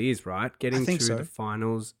probably is, right? Getting think through so. the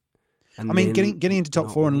finals. And I mean, then getting into top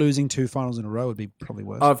not 4 and winning. losing 2 finals in a row would be probably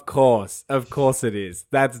worse. Of course it is.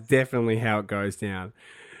 That's definitely how it goes down.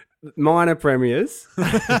 Minor premiers,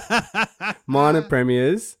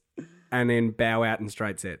 and then bow out in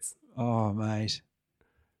straight sets. Oh, mate.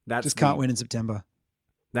 That's Just can't win in September.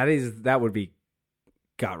 That would be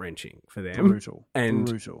gut wrenching for them. Brutal. And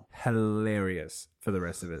Brutal. hilarious for the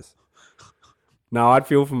rest of us. No, I'd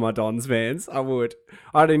feel for my Dons fans. I would.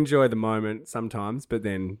 I'd enjoy the moment sometimes, but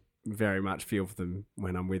then very much feel for them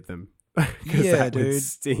when I'm with them. 'Cause Yeah, that would dude.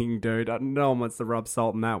 sting, dude. No one wants to rub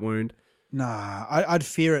salt in that wound. Nah, I'd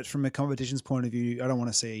fear it from a competition's point of view. I don't want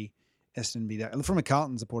to see Essendon be that. From a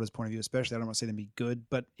Carlton supporter's point of view, especially, I don't want to see them be good.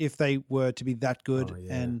 But if they were to be that good, Oh,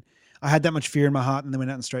 yeah. and I had that much fear in my heart, and they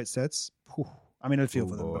went out in straight sets, whew, I mean, I'd feel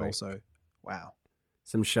for them, but boy. also, wow.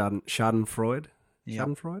 Some Schadenfreude. Yep.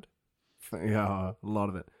 Schadenfreude? Yeah, a lot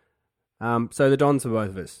of it. So the Dons for both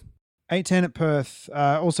of us. 8:10 at Perth.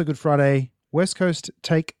 Also Good Friday. West Coast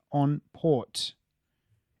take on Port.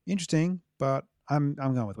 Interesting, but I'm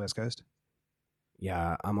going with West Coast.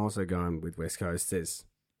 Yeah, I'm also going with West Coast. It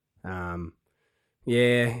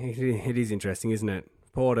is interesting, isn't it?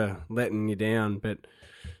 Porter letting you down, but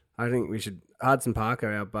I think we should. Hudson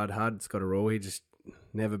Parker, our bud Hud's got a rule. He just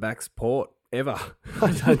never backs Port, ever.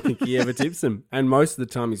 I don't think he ever tips them. And most of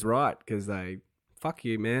the time he's right because they, fuck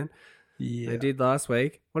you, man. Yeah. They did last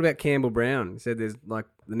week. What about Campbell Brown? He said there's like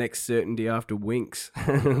the next certainty after Winks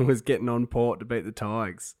was getting on Port to beat the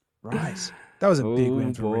Tigers. Right. That was a big Oh,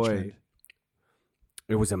 win for boy. Richmond.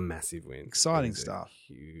 It was a massive win. Exciting It was a stuff.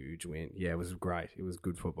 Huge win. Yeah, it was great. It was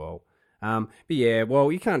good football. But yeah,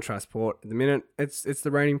 well, you can't trust Port at the minute. It's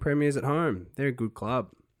the reigning premiers at home. They're a good club.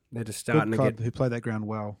 They're just starting Good to club get. who played that ground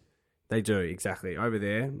well. They do exactly over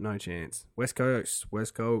there. No chance. West Coast.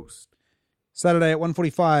 Saturday at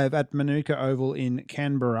 1:45 at Manuka Oval in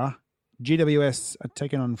Canberra. GWS are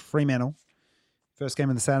taking on Fremantle. First game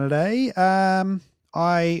of the Saturday. I'm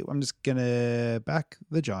just gonna back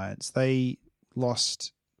the Giants. They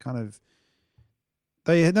lost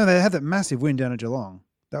They had that massive win down at Geelong.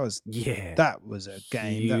 That was a game. That was a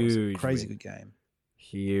Huge crazy win. good game.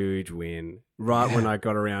 Huge win. Right when I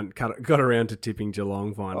got around to tipping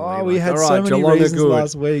Geelong finally. Oh, we Like, had all so right, many Geelong are reasons good.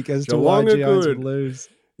 last week as Geelong to are why Giants good. would lose.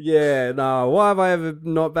 Yeah, no. Why have I ever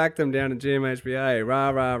not backed them down to GMHBA? Rah,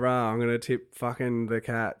 rah, rah. I'm going to tip fucking the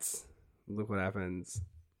Cats. Look what happens.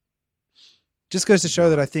 Just goes to show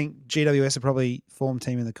that I think GWS are probably form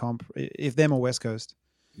team in the comp, if them or West Coast.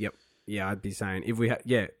 Yep. Yeah, I'd be saying if we had.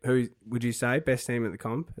 Yeah, who would you say best team at the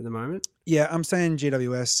comp at the moment? Yeah, I'm saying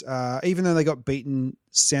GWS. Even though they got beaten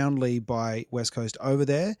soundly by West Coast over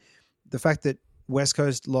there, the fact that West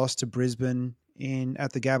Coast lost to Brisbane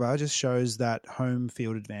at the Gabba just shows that home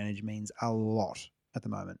field advantage means a lot at the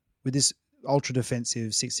moment. With this ultra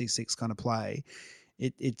defensive 6-6-6 kind of play,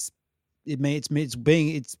 it's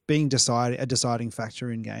being a deciding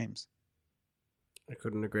factor in games. I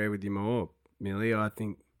couldn't agree with you more, Millie. I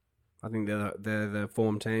think they're the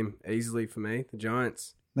form team easily for me, the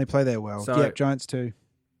Giants. They play there well. So- Yeah, Giants too.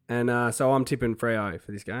 And so I'm tipping Freo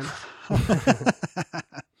for this game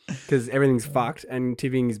because everything's fucked and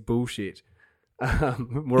tipping is bullshit.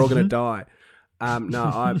 We're all gonna die.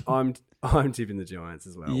 No, I'm tipping the Giants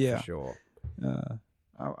as well, Yeah. for sure.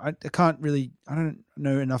 I don't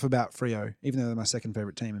know enough about Freo, even though they're my second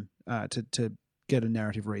favorite team, to get a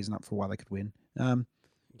narrative reason up for why they could win.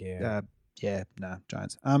 Giants.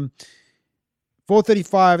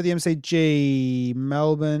 4:35 at the MCG,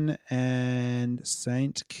 Melbourne and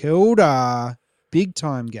St Kilda. Big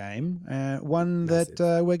time game. One Massive.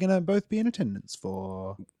 that we're going to both be in attendance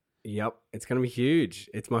for. Yep, it's going to be huge.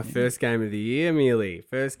 It's my first game of the year, Mealy.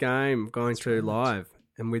 First game going through live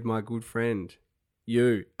and with my good friend,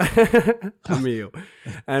 you, Emil.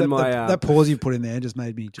 And that pause you put in there just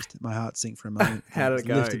made me my heart sink for a moment. How did it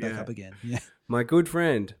go? Lifted back Yeah. up again. Yeah. my good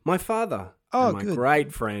friend, my father. Oh, and my good.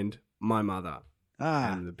 great friend, my mother.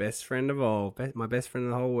 Ah, And the best friend of all, my best friend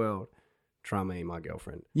in the whole world, Trummy, my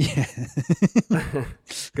girlfriend. yeah.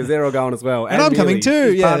 Because they're all going as well. And I'm coming Mealy,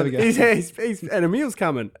 too. he's Yeah, part there of- we go. he's- and Emil's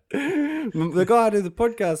coming. The guy I do the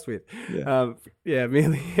podcast with. Yeah.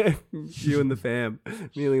 Mealy, you and the fam.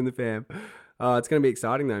 Mealy and the fam. It's going to be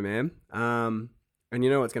exciting though, man. And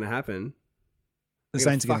you know what's going to happen? The We're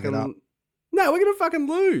Saints are going to fucking- get up. No, we're going to fucking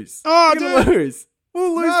lose. Oh, we're going dude. to lose.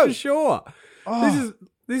 We'll lose No. for sure. Oh,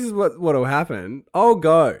 this is what'll happen. I'll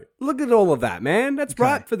go. Look at all of that, man. That's Okay.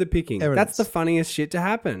 ripe for the picking. Evidence. That's the funniest shit to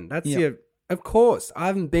happen. That's Yep. of course. I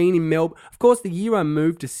haven't been in Melbourne. Of course, the year I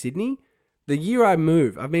moved to Sydney, I've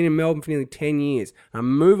been in Melbourne for nearly 10 years.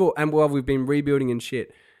 We've been rebuilding and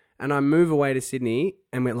shit. And I move away to Sydney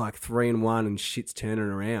and we're like 3-1 and shit's turning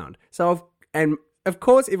around. Of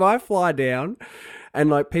course, if I fly down and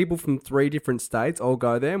like people from 3 different states all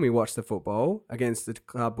go there and we watch the football against the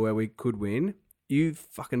club where we could win, you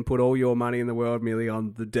fucking put all your money in the world, Millie,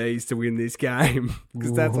 on the D's to win this game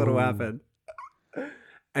because that's what'll happen.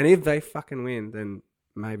 And if they fucking win, then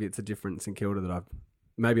maybe it's a different St Kilda that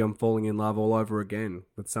maybe I'm falling in love all over again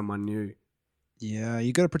with someone new. Yeah,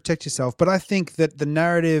 you got to protect yourself. But I think that the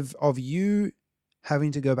narrative of you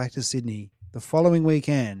having to go back to Sydney the following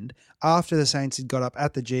weekend after the Saints had got up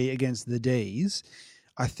at the G against the Ds,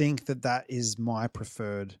 I think that is my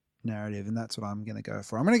preferred narrative, and that's what I'm going to go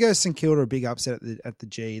for. I'm going to go St Kilda, a big upset at the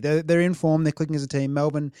G. They're in form. They're clicking as a team.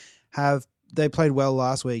 Melbourne they played well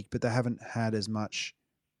last week, but they haven't had as much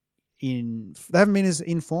they haven't been as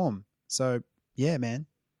in form. So yeah, man,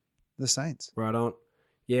 the Saints. Right on.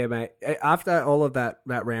 Yeah, mate. After all of that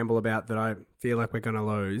ramble about that, I feel like we're going to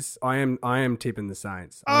lose. I am tipping the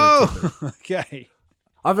Saints. Okay.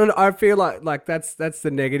 I feel like that's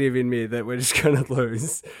the negative in me that we're just going to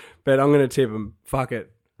lose, but I'm going to tip them. Fuck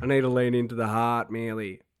it. I need to lean into the heart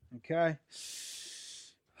merely. Okay.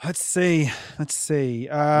 Let's see. We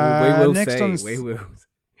will next see.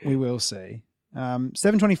 We will see.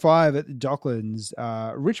 7:25 at the Docklands.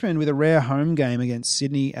 Richmond with a rare home game against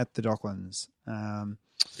Sydney at the Docklands.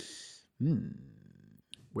 In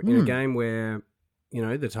a game where,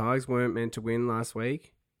 the Tigers weren't meant to win last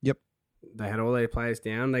week. Yep. They had all their players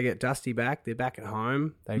down. They get Dusty back. They're back at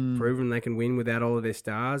home. They've proven they can win without all of their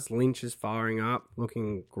stars. Lynch is firing up,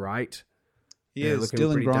 looking great. Yeah,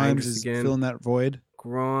 Dylan Grimes is filling that void.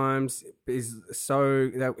 Grimes is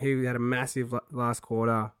he had a massive last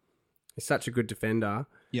quarter. He's such a good defender.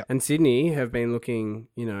 Yeah. And Sydney have been looking,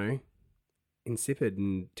 insipid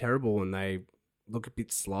and terrible, and they look a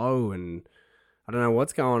bit slow, and I don't know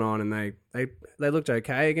what's going on. And they looked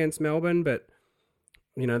okay against Melbourne, but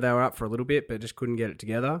they were up for a little bit, but just couldn't get it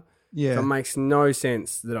together. Yeah. So it makes no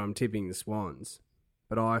sense that I'm tipping the Swans,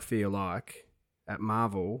 but I feel like at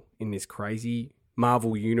Marvel, in this crazy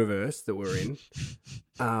Marvel universe that we're in,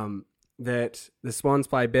 that the Swans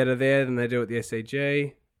play better there than they do at the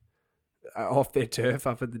SCG. Off their turf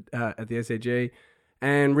up at the SCG,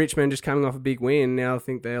 and Richmond just coming off a big win. Now I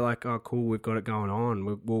think they're like, oh, cool, we've got it going on.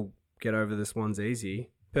 We'll get over the Swans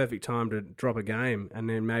easy. Perfect time to drop a game, and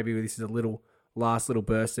then maybe this is a last little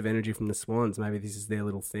burst of energy from the Swans. Maybe this is their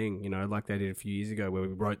little thing, like they did a few years ago where we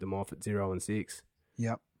wrote them off at 0-6.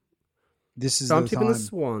 Yep. This is so the I'm tipping time. the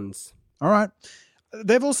Swans. All right.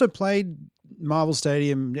 They've also played Marvel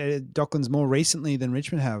Stadium, Docklands, more recently than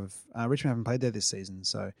Richmond have. Richmond haven't played there this season,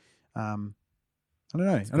 so. I don't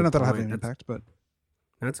know. I don't know if that'll have an impact, but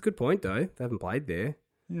that's a good point, though. They haven't played there.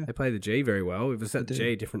 Yeah. They play the G very well. If it's at the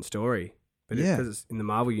G, different story. But because it's in the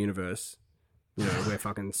Marvel universe, where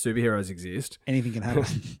fucking superheroes exist, anything can happen.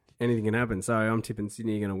 Anything can happen. So I'm tipping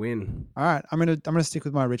Sydney are going to win. All right, I'm gonna stick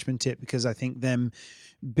with my Richmond tip because I think them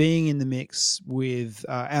being in the mix with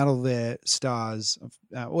out of their stars,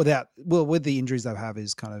 with the injuries they have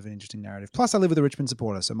is kind of an interesting narrative. Plus, I live with a Richmond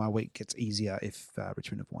supporter, so my week gets easier if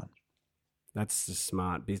Richmond have won. That's just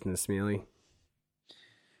smart business, merely.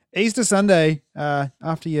 Easter Sunday,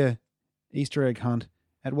 after your Easter egg hunt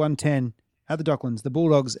at 1:10 at the Docklands, the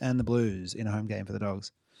Bulldogs and the Blues in a home game for the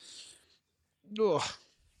Dogs. Ugh.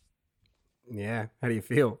 Yeah, how do you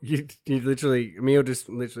feel? Emil just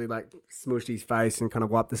literally like smushed his face and kind of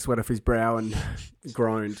wiped the sweat off his brow and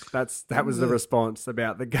groaned. That was the response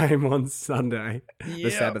about the game on Sunday,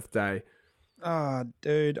 the Sabbath day. Oh,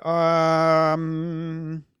 dude.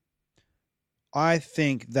 I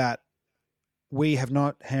think that we have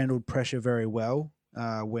not handled pressure very well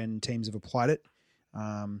when teams have applied it.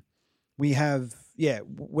 We have,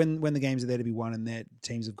 when the games are there to be won and their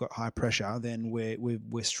teams have got high pressure, then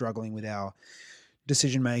we're struggling with our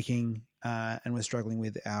decision making and we're struggling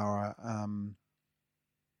with our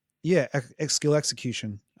skill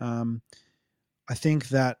execution. I think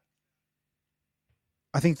that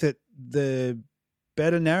the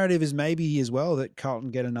better narrative is maybe as well that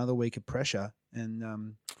Carlton get another week of pressure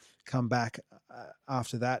and come back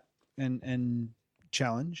after that and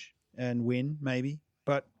challenge and win maybe,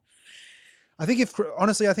 but. I think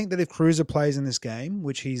that if Cruiser plays in this game,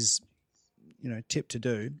 which he's, tipped to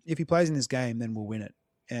do, if he plays in this game, then we'll win it.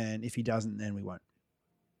 And if he doesn't, then we won't.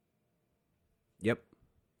 Yep.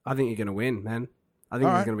 I think you're going to win, man. I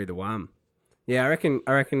think this is going to be the one. Yeah, I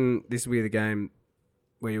reckon this will be the game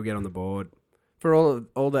where you'll get on the board for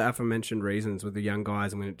all the aforementioned reasons with the young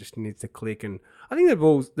guys and when it just needs to click. And I think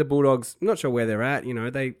the Bulldogs, I'm not sure where they're at. You know,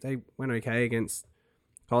 they went okay against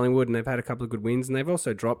Collingwood and they've had a couple of good wins and they've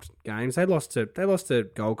also dropped games. They lost to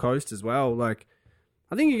Gold Coast as well. Like,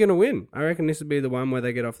 I think you're going to win. I reckon this would be the one where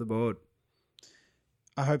they get off the board.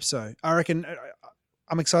 I hope so. I reckon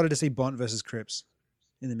I'm excited to see Bont versus Cripps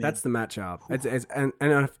in the middle. That's the matchup.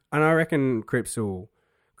 And I reckon Cripps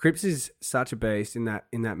is such a beast in that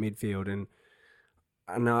midfield and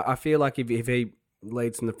I feel like if he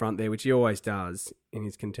leads from the front there, which he always does in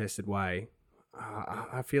his contested way,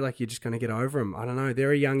 I feel like you're just going to get over him. I don't know.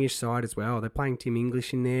 They're a youngish side as well. They're playing Tim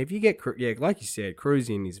English in there. If you get, like you said, Cruz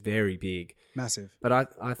in is very big. Massive.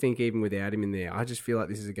 But I think even without him in there, I just feel like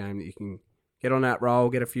this is a game that you can get on that roll,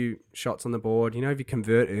 get a few shots on the board. You know, if you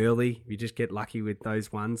convert early, you just get lucky with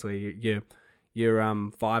those ones where you're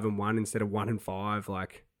 5-1 instead of 1-5.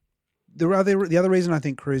 Like the other reason I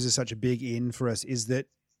think Cruz is such a big in for us is that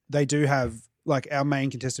they do have, like, our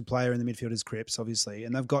main contested player in the midfield is Cripps, obviously,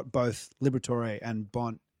 and they've got both Liberatore and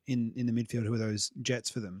Bont in the midfield who are those jets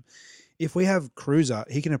for them. If we have Cruiser,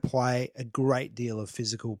 he can apply a great deal of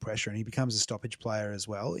physical pressure and he becomes a stoppage player as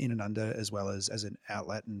well, in and under, as well as an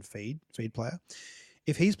outlet and feed player.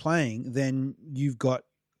 If he's playing, then you've got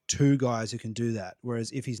two guys who can do that.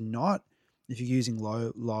 Whereas if he's not, if you're using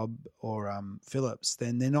Lob or Phillips,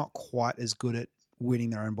 then they're not quite as good at winning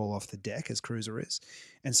their own ball off the deck as Cruiser is.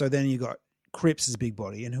 And so then you got Cripps as big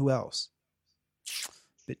body, and who else?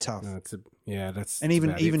 Bit tough. No, that's and even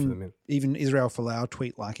Israel Folau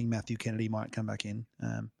tweet liking Matthew Kennedy might come back in.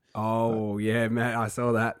 Matt, I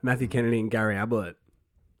saw that. Matthew Kennedy and Gary Ablett.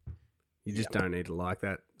 You just don't need to like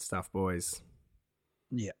that stuff, boys.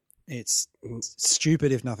 Yeah, it's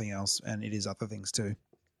stupid if nothing else, and it is other things too.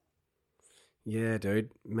 Yeah,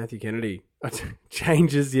 dude. Matthew Kennedy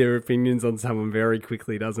changes your opinions on someone very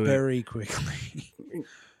quickly, doesn't it? Very quickly.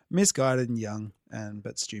 Misguided and young,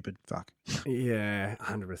 but stupid. Fuck. Yeah,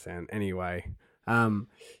 100%. Anyway,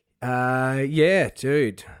 yeah,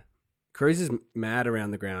 dude. Cruz is mad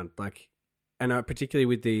around the ground, and particularly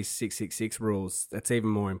with these 666 rules, that's even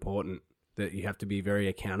more important. That you have to be very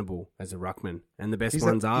accountable as a ruckman, and the best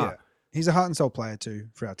ones are. Yeah. He's a heart and soul player too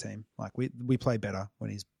for our team. Like we play better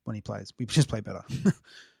when he plays. We just play better.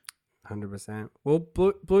 100%. Well,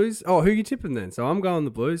 Blues. Oh, who are you tipping then? So I'm going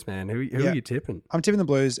the Blues, man. Who are you tipping? I'm tipping the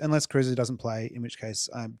Blues unless Cruiser doesn't play, in which case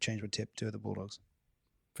I change my tip to the Bulldogs.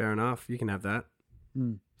 Fair enough. You can have that.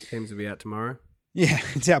 Teams will be out tomorrow. Yeah,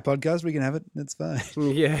 it's our podcast. We can have it. That's fine.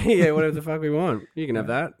 Yeah, whatever the fuck we want. You can have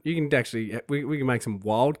that. You can actually, we can make some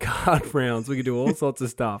wild card rounds. We can do all sorts of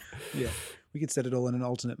stuff. Yeah. We could set it all in an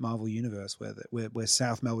alternate Marvel universe where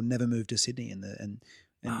South Melbourne never moved to Sydney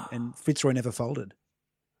and Fitzroy never folded.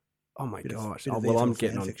 Oh my gosh! I'm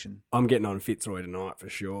getting on Fitzroy tonight for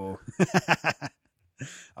sure.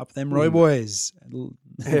 Up them Roy boys,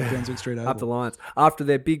 Brunswick Street Oval. Up the Lions after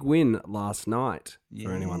their big win last night. Yeah.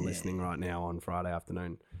 For anyone listening right now on Friday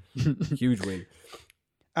afternoon, huge win.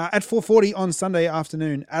 At 4:40 on Sunday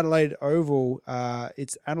afternoon, Adelaide Oval.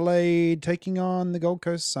 It's Adelaide taking on the Gold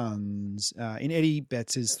Coast Suns in Eddie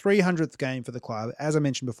Betts' 300th game for the club. As I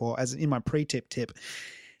mentioned before, as in my pre-tip,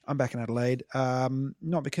 I'm back in Adelaide.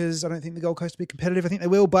 Not because I don't think the Gold Coast will be competitive. I think they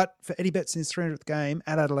will, but for Eddie Betts' 300th game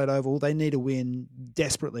at Adelaide Oval, they need a win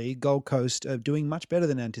desperately. Gold Coast are doing much better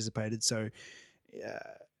than anticipated. So,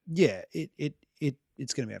 it's going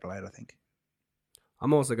to be Adelaide, I think.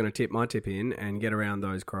 I'm also going to tip my tip in and get around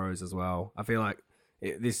those Crows as well. I feel like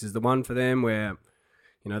this is the one for them where,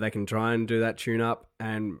 they can try and do that tune up.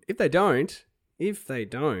 And if they don't,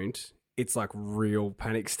 it's like real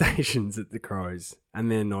panic stations at the Crows, and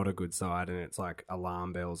they're not a good side, and it's like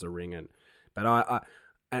alarm bells are ringing. But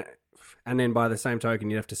and then by the same token,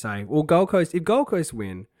 you'd have to say, well, if Gold Coast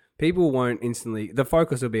win, people won't instantly. The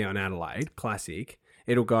focus will be on Adelaide, classic.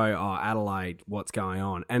 It'll go, Adelaide, what's going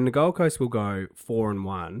on? And the Gold Coast will go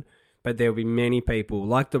 4-1, but there'll be many people,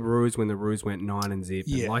 like the Roos when the Roos went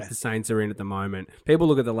 9-0, and like the Saints are in at the moment. People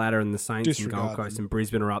look at the ladder and the Saints and Gold Coast and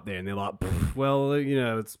Brisbane are up there, and they're like, well,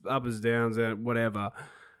 it's uppers, downs, whatever.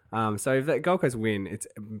 So if that Gold Coast win, it's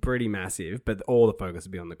pretty massive, but all the focus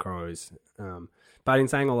will be on the Crows. But in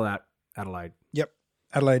saying all of that, Adelaide. Yep.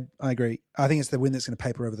 Adelaide, I agree. I think it's the win that's going to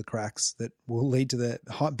paper over the cracks that will lead to the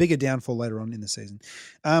bigger downfall later on in the season.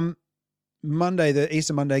 Monday, the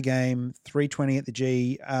Easter Monday game, 3:20 at the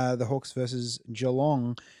G, the Hawks versus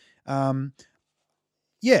Geelong.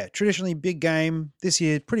 Yeah, traditionally big game this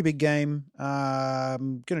year. Pretty big game.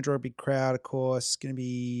 Going to draw a big crowd, of course. Going to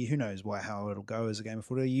be who knows how it'll go as a game of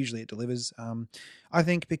footy. Usually it delivers. I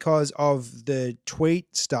think because of the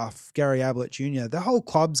tweet stuff, Gary Ablett Jr. The whole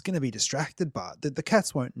club's going to be distracted. But the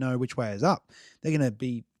Cats won't know which way is up. They're going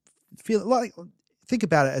to think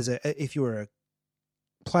about it as if you were a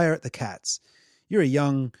player at the Cats, you're a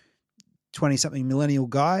young 20-something millennial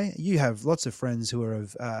guy. You have lots of friends who are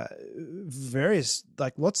of various,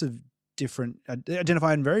 lots of different,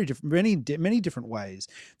 identify in many different ways.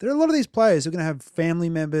 There are a lot of these players who are going to have family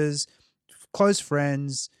members, close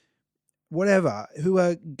friends, whatever, who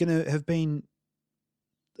are going to have been,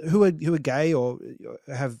 who are gay or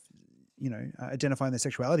have, identifying their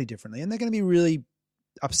sexuality differently, and they're going to be really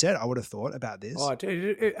upset, I would have thought, about this. Oh,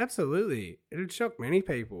 dude, absolutely. It would shock many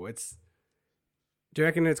people. Do you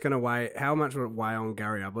reckon it's going to weigh, how much would it weigh on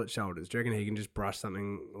Gary Ablett's shoulders? Do you reckon he can just brush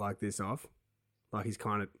something like this off? Like he's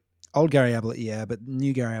kind of... Old Gary Ablett, yeah, but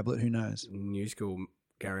new Gary Ablett, who knows? New school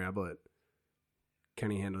Gary Ablett. Can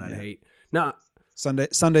he handle that heat? No.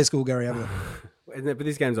 Sunday school Gary Ablett. But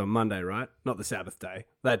this game's on Monday, right? Not the Sabbath day.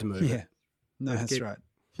 They had to move it. No, that's right.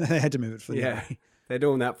 They had to move it for the day. They're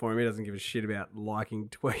doing that for him. He doesn't give a shit about liking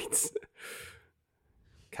tweets.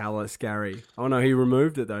 Callous Gary. Oh, no, he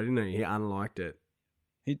removed it, though, didn't he? He unliked it.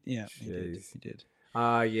 He did.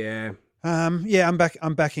 Yeah. I'm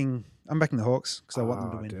backing the Hawks because I want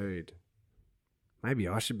them to win. Dude. Maybe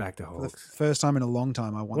I should back the Hawks. For the first time in a long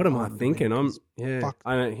time, I want. What am I thinking? Fuck.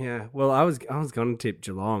 I don't. Yeah. Well, I was going to tip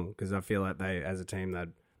Geelong because I feel like they, as a team,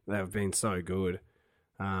 they've been so good.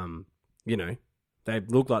 They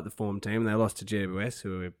look like the form team. They lost to GWS,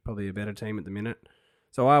 who are probably a better team at the minute.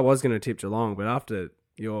 So I was going to tip Geelong, but after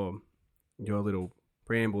your little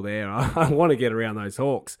preamble there, I want to get around those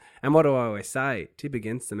Hawks. And what do I always say? Tip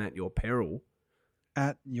against them at your peril.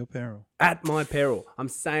 At your peril. At my peril. I'm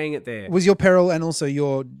saying it there. It was your peril and also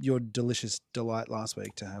your delicious delight last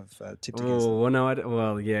week to have tipped against them. Well,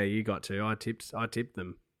 no, yeah, you got to. I tipped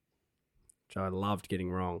them, which I loved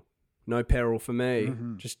getting wrong. No peril for me,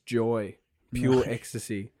 just joy, pure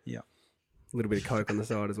ecstasy. Yeah. A little bit of Coke on the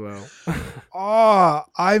side as well. Oh,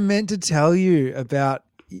 I meant to tell you about,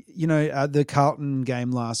 the Carlton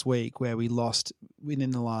game last week where we lost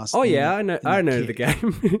within the last. Oh, yeah, I know the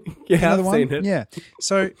game. Yeah, I've seen it. Yeah.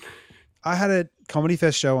 So I had a Comedy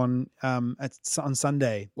Fest show on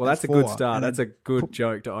Sunday. Well, that's a good start. That's a good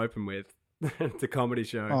joke to open with. It's a comedy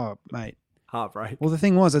show. Oh, mate. Heartbreak. Well, the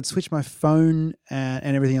thing was, I'd switched my phone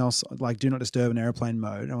and everything else, like do not disturb in airplane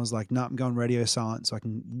mode. And I was like, no, I'm going radio silent so I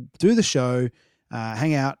can do the show,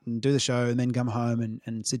 hang out and do the show and then come home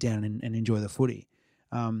and sit down and enjoy the footy.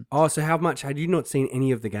 So how much had you not seen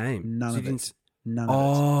any of the game? None of it.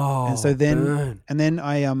 Oh, and so then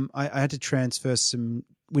I had to transfer some.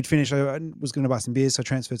 We'd finished. I was going to buy some beers, so I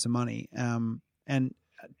transferred some money. And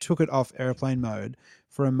took it off airplane mode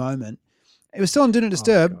for a moment. It was still on Do Not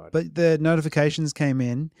Disturb, but the notifications came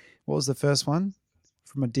in. What was the first one?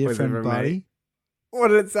 From my dear friend Buddy. What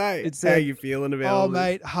did it say? It said, how are you feeling about all this?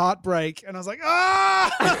 Mate, heartbreak. And I was like,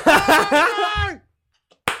 ah!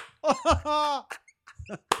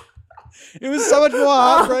 It was so much more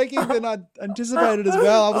heartbreaking than I anticipated as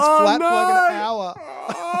well. I was flat for like an hour.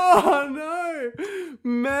 Oh, no.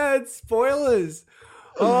 Mad spoilers.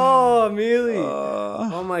 Oh, Amelie.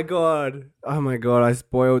 Oh, my God. I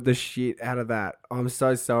spoiled the shit out of that. I'm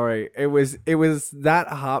so sorry. It was that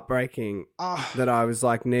heartbreaking that I was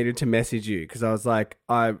like, needed to message you because I was like,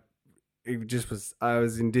 I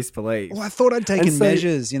was in disbelief. Well, I thought I'd taken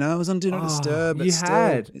measures, I was on Do Not Disturb, but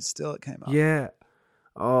it came up. Yeah.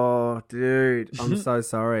 Oh, dude, I'm so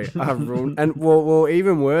sorry. I've ruined. And well,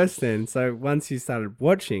 even worse then. So once you started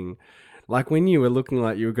watching, like when you were looking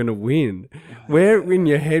like you were going to win, where in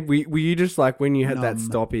your head were you just like when you had that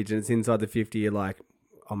stoppage and it's inside the 50, you're like,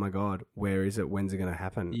 oh my God, where is it? When's it going to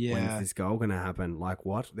happen? Yeah. When's this goal going to happen? Like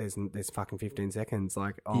what? There's fucking 15 seconds.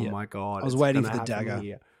 Like, oh my God. I was waiting for the dagger.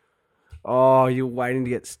 Here. Oh, you're waiting to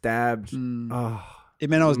get stabbed. Oh. It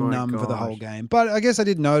meant I was numb for the whole game. But I guess I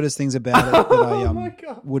did notice things about it that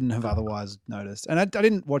I wouldn't have otherwise noticed. And I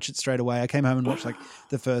didn't watch it straight away. I came home and watched like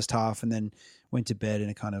the first half and then went to bed in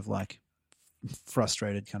a kind of like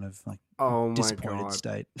frustrated, kind of like disappointed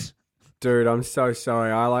state. Dude, I'm so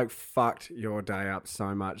sorry. I like fucked your day up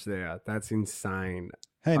so much there. That's insane.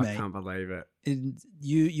 Hey, mate. I can't believe it.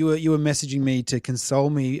 You were messaging me to console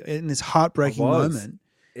me in this heartbreaking moment.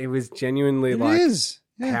 It was genuinely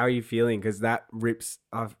Yeah. How are you feeling? Because that rips.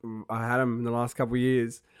 I had them in the last couple of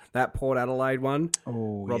years. That Port Adelaide one.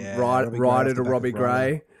 Oh, right to Robbie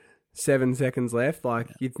Gray. 7 seconds left. Like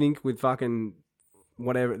you'd think with fucking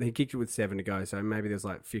whatever. He kicked it with 7 to go, so maybe there's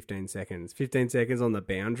like 15 seconds. 15 seconds on the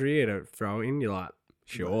boundary at a throw in. You're like,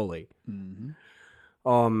 surely. Mm-hmm.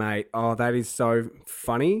 Oh, mate. Oh, that is so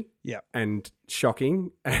funny. Yeah. And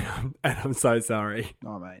shocking. And I'm so sorry.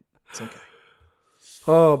 Oh, mate. It's okay.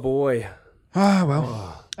 Oh, boy. Ah,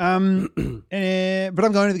 well. But I'm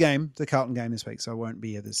going to the game, the Carlton game this week, so it won't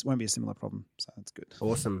be a similar problem. So that's good.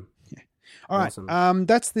 Awesome. Yeah. All right. Awesome.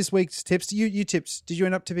 That's this week's tips. You tipped. Did you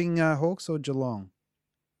end up tipping Hawks or Geelong?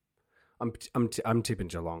 I'm tipping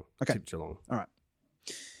Geelong. Okay. Tip Geelong. All right.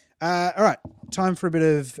 All right. Time for a bit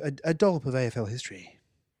of a dollop of AFL history.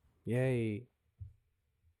 Yay.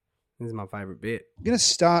 This is my favourite bit. I'm going to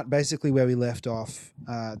start basically where we left off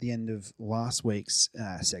at the end of last week's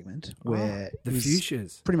segment, where the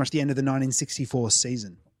Fuchsias. Pretty much the end of the 1964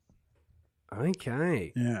 season.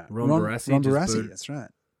 Okay. Yeah. Ron Barassi. That's right.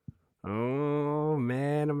 Oh,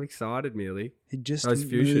 man. I'm excited, Millie. He just Those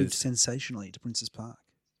moved Fuchsias. sensationally to Princes Park.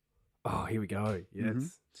 Oh, here we go. Yes. Mm-hmm.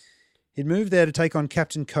 He'd moved there to take on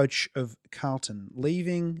captain coach of Carlton,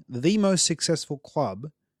 leaving the most successful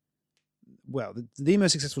club, well, the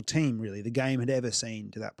most successful team, really, the game had ever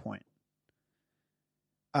seen to that point.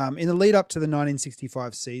 In the lead up to the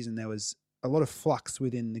 1965 season, there was a lot of flux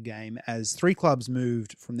within the game as 3 clubs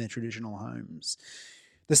moved from their traditional homes.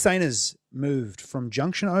 The Sainers moved from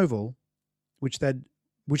Junction Oval, which had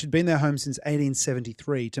been their home since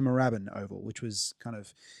 1873, to Moorabbin Oval, which was kind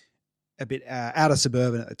of a bit out of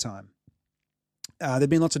suburban at the time. There'd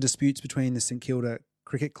been lots of disputes between the St Kilda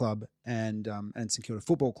Cricket Club and St Kilda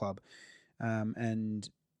Football Club, and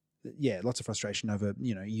lots of frustration over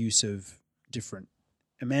use of different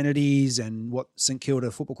amenities and what St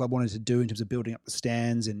Kilda Football Club wanted to do in terms of building up the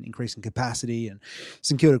stands and increasing capacity, and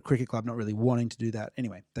St Kilda Cricket Club not really wanting to do that.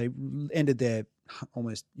 Anyway, they ended their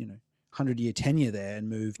almost 100-year tenure there and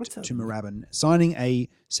moved to Moorabbin, signing a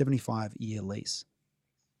 75-year lease.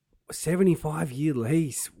 75-year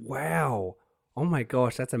lease. Wow. Oh my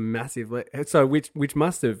gosh, that's a massive lease. So which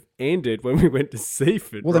must have ended when we went to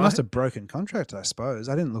Seaford. Well, they must have broken contract, I suppose.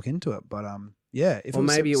 I didn't look into it, but if well,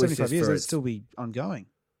 maybe it was 75 just years, for it'd still be ongoing.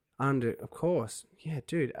 Of course. Yeah,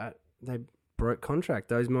 dude, they broke contract,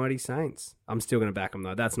 those mighty Saints. I'm still going to back them,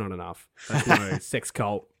 though. That's not enough. That's no sex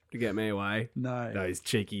cult to get me away. No. Those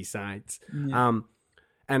cheeky Saints. Yeah.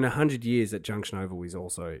 And 100 years at Junction Oval is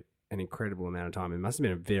also an incredible amount of time. It must have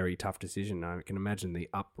been a very tough decision. I can imagine the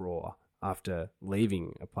uproar after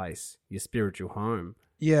leaving a place, your spiritual home.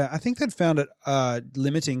 Yeah, I think they'd found it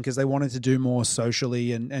limiting because they wanted to do more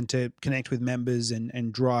socially and to connect with members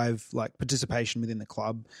and drive like participation within the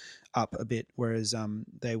club up a bit, whereas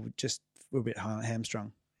they were a bit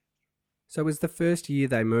hamstrung. So was the first year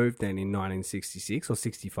they moved then in 1966 or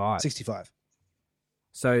 65? 65.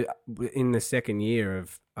 So in the second year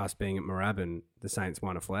of us being at Moorabbin, the Saints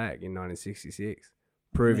won a flag in 1966,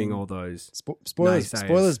 proving all those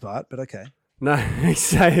spoilers part, but okay. No,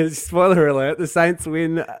 spoiler alert, the Saints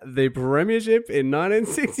win the premiership in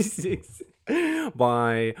 1966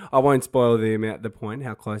 by, I won't spoil the point,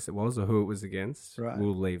 how close it was or who it was against. Right.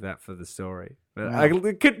 We'll leave that for the story. But Wow.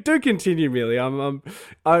 do continue, Millie.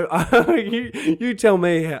 You tell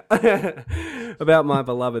me about my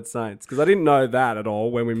beloved Saints, because I didn't know that at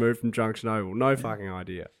all when we moved from Junction Oval. No fucking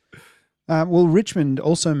idea. Well, Richmond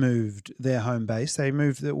also moved their home base. They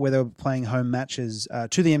moved where they were playing home matches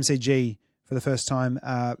to the MCG for the first time,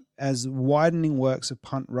 as widening works of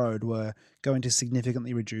Punt Road were going to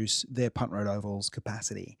significantly reduce their Punt Road Oval's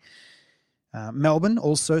capacity. North Melbourne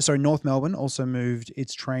also moved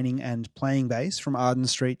its training and playing base from Arden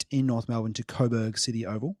Street in North Melbourne to Coburg City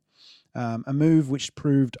Oval, a move which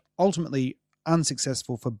proved ultimately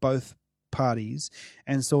unsuccessful for both parties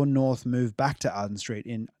and saw North move back to Arden Street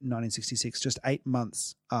in 1966, just 8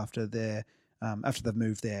 months after they've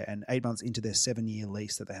moved there and 8 months into their 7-year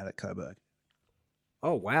lease that they had at Coburg.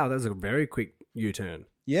 Oh, wow. That was a very quick U-turn.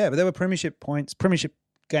 Yeah, but there were premiership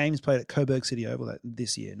games played at Coburg City Oval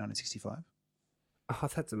this year, 1965. Oh,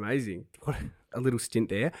 that's amazing. What a little stint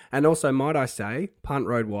there. And also, might I say, Punt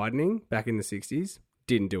Road widening back in the 60s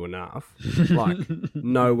didn't do enough. Like,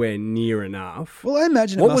 nowhere near enough. Well, I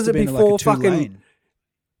imagine it must have been like a two-lane.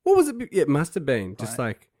 What was it? It must have been. Just Right.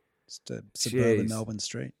 like... Just a suburban Jeez. Melbourne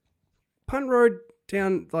street. Punt Road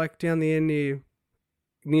down the end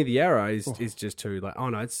near the arrow is just two. Like, oh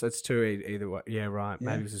no, it's two either way. Yeah, right. Yeah.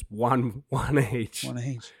 Maybe it's just one each. One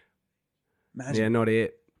each. Imagine. Yeah, not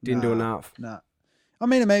it. Didn't do enough. No. I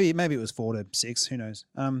mean, maybe it was 4 to 6. Who knows?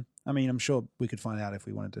 I mean, I'm sure we could find out if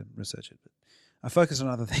we wanted to research it. I focused on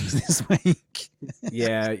other things this week.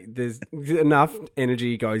 Yeah, there's enough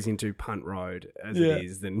energy goes into Punt Road as it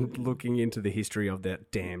is than looking into the history of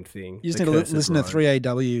that damned thing. You just need to listen to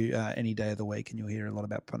 3AW any day of the week and you'll hear a lot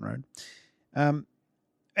about Punt Road.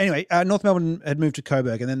 Anyway, North Melbourne had moved to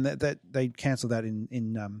Coburg and then they cancelled that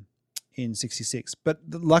in 66. But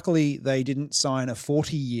luckily they didn't sign a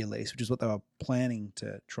 40-year lease, which is what they were planning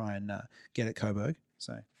to try and get at Coburg.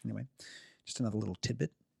 So anyway, just another little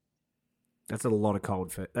tidbit. That's a lot of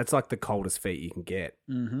cold feet. That's like the coldest feet you can get.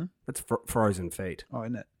 Mm-hmm. That's frozen feet. Oh,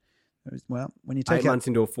 isn't it? Well, when you take 8 months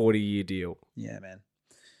into a 40-year deal. Yeah,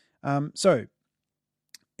 man. So,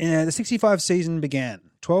 the 65 season began.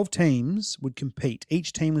 12 teams would compete.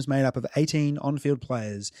 Each team was made up of 18 on-field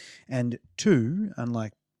players and 2,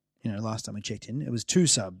 unlike last time we checked in, it was 2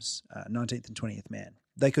 subs, 19th and 20th man.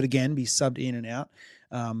 They could again be subbed in and out.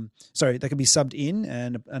 They could be subbed in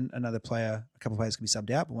and a couple of players could be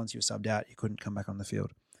subbed out, but once you were subbed out, you couldn't come back on the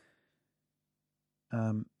field.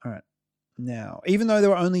 All right. Now, even though there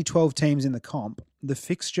were only 12 teams in the comp, the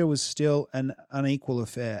fixture was still an unequal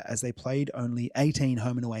affair as they played only 18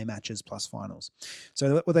 home and away matches plus finals.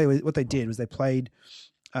 So what they did was they played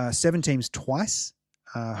 7 teams twice,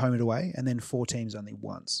 home and away, and then 4 teams only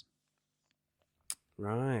once.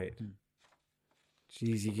 Right.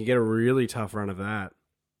 Jeez, you can get a really tough run of that.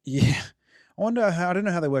 Yeah. I don't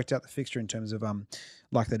know how they worked out the fixture in terms of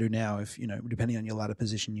like they do now, if depending on your ladder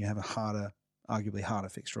position you have a arguably harder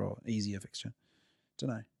fixture or easier fixture. Don't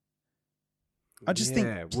know. I just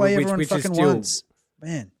think play everyone fucking once.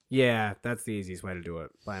 Man. Yeah, that's the easiest way to do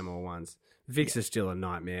it. Play them all once. The fixture's still a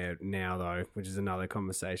nightmare now though, which is another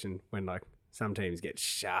conversation when some teams get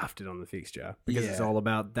shafted on the fixture because it's all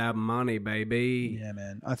about that money, baby. Yeah,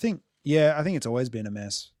 man. I think it's always been a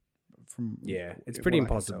mess. It's pretty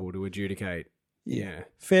impossible to adjudicate. Yeah.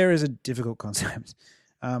 Fair is a difficult concept.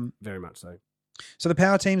 Very much so. So the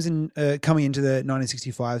power teams coming into the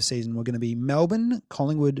 1965 season were going to be Melbourne,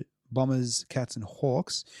 Collingwood, Bombers, Cats and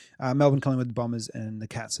Hawks. Melbourne, Collingwood, Bombers and the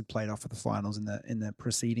Cats had played off for the finals in the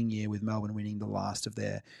preceding year, with Melbourne winning the last of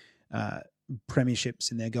their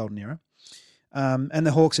premierships in their golden era. And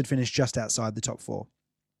the Hawks had finished just outside the top 4.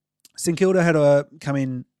 St Kilda had come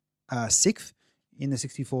in 6th in the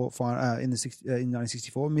 64 in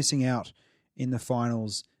 1964, missing out in the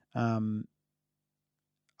finals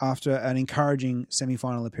after an encouraging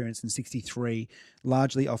semi-final appearance in 63,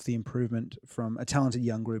 largely off the improvement from a talented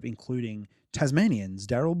young group, including Tasmanians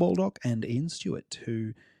Darryl Baldock and Ian Stewart,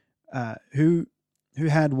 who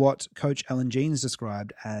had what Coach Alan Jeans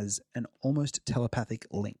described as an almost telepathic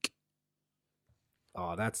link.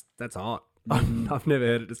 Oh, that's hot. I've never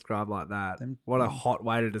heard it described like that. What a hot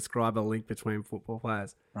way to describe a link between football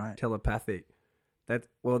players. Right. Telepathic.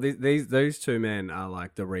 Those 2 men are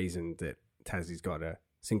like the reason that Tassie's got a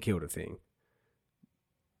St Kilda thing.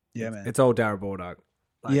 Yeah, man. It's all Darryl Baldock.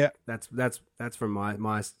 Yeah. That's from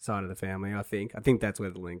my side of the family, I think. I think that's where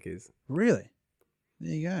the link is. Really?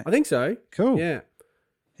 There you go. I think so. Cool. Yeah.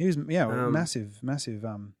 He was massive.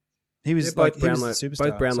 He was both he was the superstar.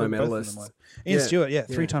 Both Brownlow medalists. Ian Stewart,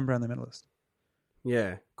 3-time Brownlow medalist.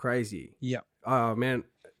 Yeah, crazy. Yeah. Oh man,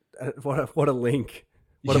 what a link!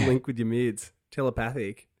 What a link with your mids.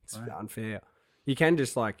 Telepathic. It's unfair. You can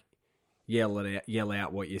just yell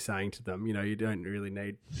out what you're saying to them. You don't really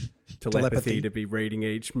need telepathy to be reading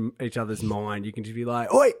each other's mind. You can just be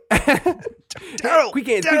like, "Oi, Darryl, quick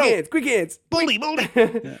hands, Baldy,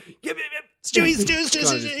 yep. Stewie,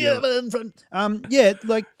 in front.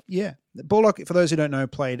 Baldock, for those who don't know,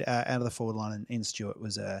 played out of the forward line, and Ian Stewart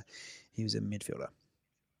was he was a midfielder.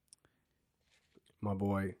 My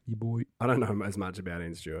boy. Your boy. I don't know as much about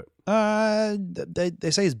Ian Stewart.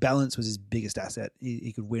 They say his balance was his biggest asset.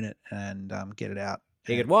 He could win it and get it out.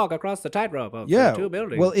 He could walk across the tightrope of the 2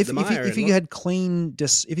 buildings. Well, if he had clean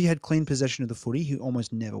possession of the footy, he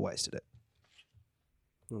almost never wasted it.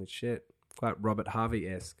 Holy shit! Quite Robert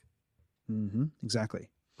Harvey-esque. Mm-hmm. Exactly.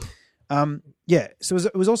 So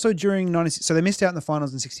it was also during 96. So they missed out in the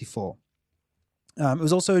finals in 64. It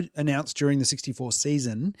was also announced during the 64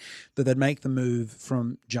 season that they'd make the move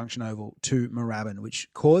from Junction Oval to Moorabbin, which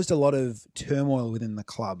caused a lot of turmoil within the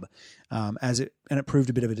club, and it proved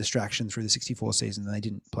a bit of a distraction through the 64 season, and they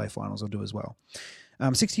didn't play finals or do as well.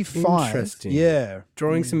 65. Interesting. Yeah.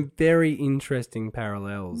 Drawing some very interesting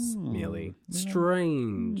parallels, merely.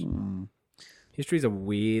 Strange. History's a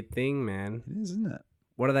weird thing, man. It is, isn't it?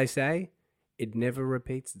 What do they say? It never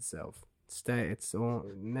repeats itself. It's all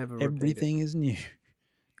never. Everything is new.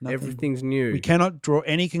 Everything's new. We cannot draw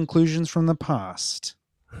any conclusions from the past.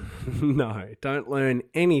 No, don't learn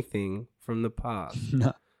anything from the past.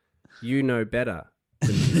 No. You know better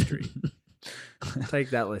than history.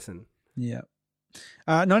 Take that lesson. Yeah.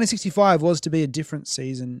 1965 was to be a different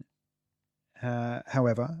season,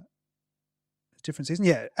 however. Different season?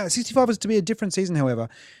 Yeah, 65 was to be a different season, however.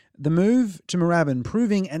 The move to Moorabbin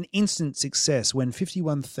proving an instant success when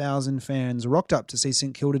 51,000 fans rocked up to see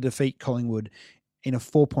St Kilda defeat Collingwood in a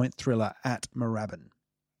 4-point thriller at Moorabbin.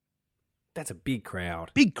 That's a big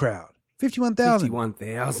crowd. Big crowd. 51,000.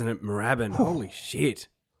 51,000 at Moorabbin. Holy shit.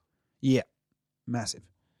 Yeah, massive.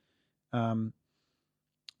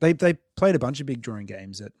 They played a bunch of big drawing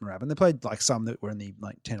games at Moorabbin. They played like some that were in the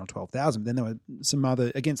like 10 or 12,000. Then there were some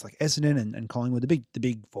other against like Essendon and Collingwood, the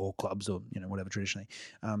big four clubs or whatever traditionally.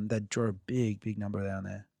 They'd draw a big number down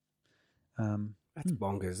there. That's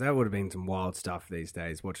bonkers. That would have been some wild stuff these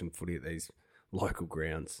days, watching footy at these local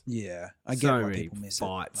grounds. Yeah, I get So why many people miss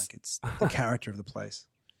fights. it. Like it's the character of the place.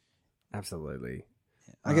 Absolutely.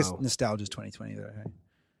 Yeah. I guess nostalgia's 2020 though. Hey?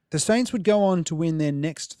 The Saints would go on to win their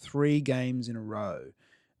next 3 games in a row.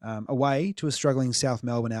 Away to a struggling South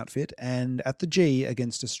Melbourne outfit and at the G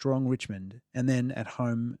against a strong Richmond, and then at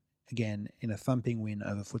home again in a thumping win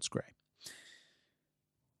over Footscray.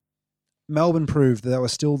 Melbourne proved that they were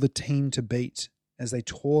still the team to beat as they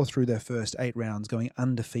tore through their first 8 rounds going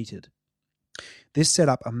undefeated. This set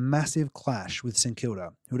up a massive clash with St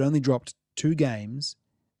Kilda, who had only dropped 2 games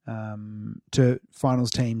to finals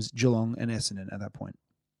teams Geelong and Essendon at that point.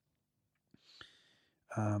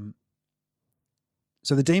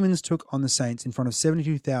 So the Demons took on the Saints in front of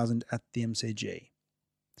 72,000 at the MCG.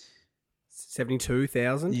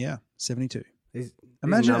 72,000? Yeah, 72. These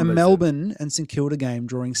Imagine a numbers Melbourne and St Kilda game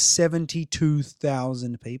drawing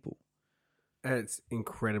 72,000 people. It's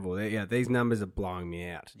incredible. Yeah, these numbers are blowing me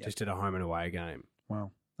out just at a home and away game. Wow.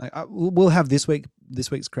 We'll have this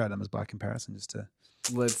week's crowd numbers by comparison just to...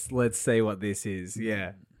 Let's see what this is.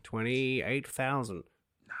 Yeah, 28,000. Nah,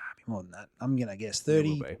 be more than that. I'm going to guess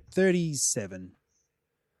 37.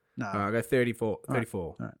 No. I'll go 34.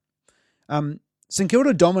 34. All right. St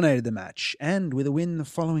Kilda dominated the match and with a win the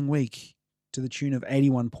following week to the tune of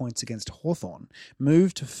 81 points against Hawthorn,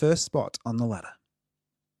 moved to first spot on the ladder.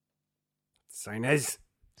 Saints.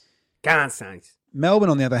 Go on, Saints. Melbourne,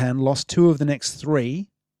 on the other hand, lost 2 of the next 3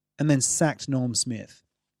 and then sacked Norm Smith.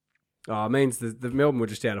 Oh, it means the Melbourne were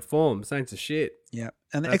just out of form. Saints are shit. Yeah,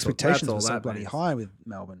 and the That's expectations all were so that bloody means. high with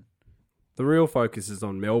Melbourne. The real focus is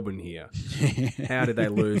on Melbourne here. How did they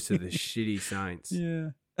lose to the shitty Saints?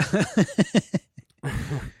 Yeah.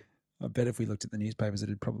 I bet if we looked at the newspapers,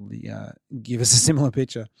 it'd probably give us a similar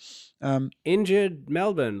picture. Injured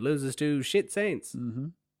Melbourne loses to shit Saints. Mm-hmm.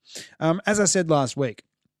 As I said last week,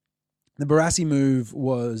 the Barassi move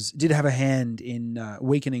did have a hand in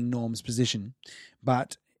weakening Norm's position,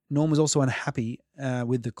 but Norm was also unhappy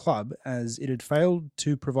with the club as it had failed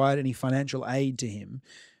to provide any financial aid to him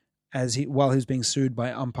while he was being sued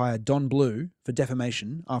by umpire Don Blue for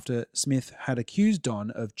defamation after Smith had accused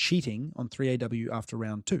Don of cheating on 3AW after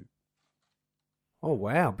round 2. Oh,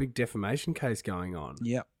 wow. Big defamation case going on.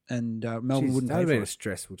 Yeah, and Melbourne wouldn't that pay would have for been a it.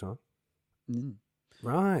 stressful time. Mm.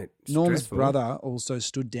 Right. Norm's Stressful. brother also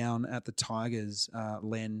stood down at the Tigers,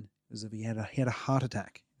 Len, as if he had a heart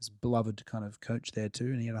attack. His beloved kind of coach there too,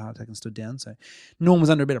 and he had a heart attack and stood down. So Norm was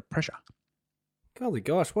under a bit of pressure. Golly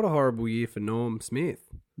gosh, what a horrible year for Norm Smith.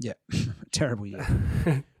 Yeah, terrible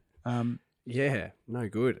year. Yeah, no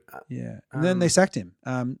good. Yeah, and then they sacked him.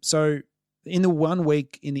 So in the 1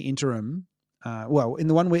 week in the interim,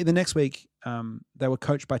 the next week, they were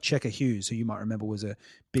coached by Checker Hughes, who you might remember was a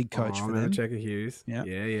big coach for them. Checker Hughes. Yeah.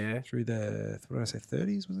 Yeah. Through the, what did I say,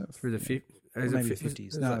 30s? Was it? Through the Maybe the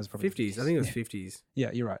 50s. No, it was probably 50s. I think it was 50s.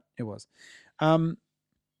 Yeah, you're right. It was.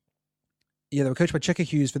 They were coached by Checker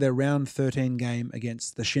Hughes for their round 13 game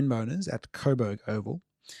against the Shinboners at Coburg Oval,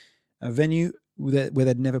 a venue where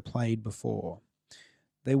they'd never played before.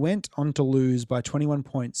 They went on to lose by 21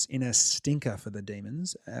 points in a stinker for the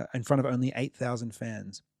Demons in front of only 8,000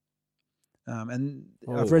 fans.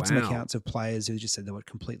 I've read some accounts of players who just said they were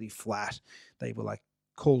completely flat. They were like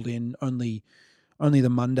called in only the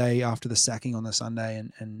Monday after the sacking on the Sunday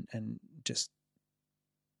and just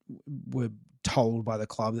were told by the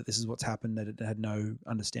club that this is what's happened, that it had no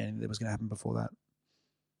understanding that it was going to happen before that.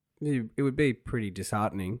 It would be pretty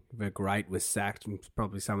disheartening if a great was sacked, and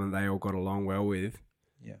probably someone they all got along well with.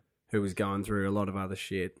 Yeah. Who was going through a lot of other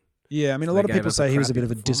shit. Yeah, I mean, So a lot they of gave people up a say he was a crappy bit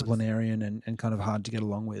of a performance. disciplinarian and kind of hard to get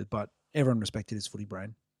along with, but everyone respected his footy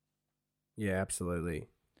brain. Yeah, absolutely.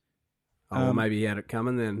 Well, maybe he had it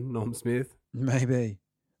coming then, Norm Smith. Maybe.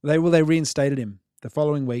 They reinstated him the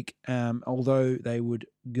following week, although they would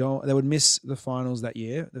miss the finals that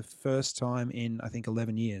year, the first time in, I think,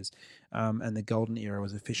 11 years, and the golden era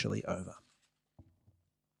was officially over.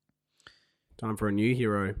 Time for a new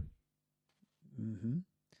hero. Mm-hmm.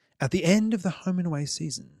 At the end of the home and away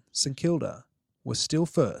season, St Kilda was still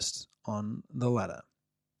first on the ladder.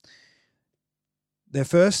 Their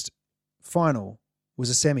first final was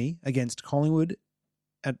a semi against Collingwood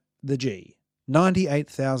at the G.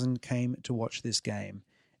 98,000 came to watch this game,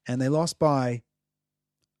 and they lost by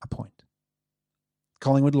a point.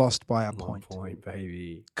 Collingwood lost by a point. 1 point,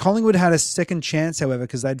 baby. Collingwood had a second chance, however,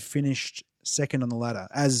 because they'd finished second on the ladder,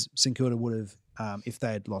 as St Kilda would have if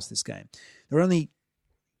they had lost this game. There were only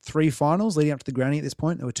 3 finals leading up to the granny at this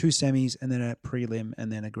point. There were 2 semis and then a prelim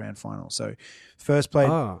and then a grand final. So first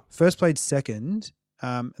played second,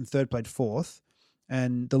 and third played fourth,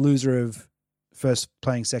 and the loser of first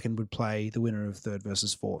playing second would play the winner of third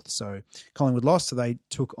versus fourth. So Collingwood lost, so they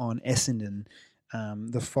took on Essendon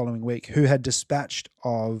the following week, who had dispatched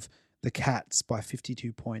of the Cats by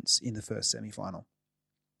 52 points in the first semi-final.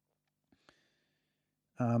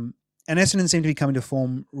 And Essendon seemed to be coming to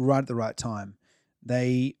form right at the right time.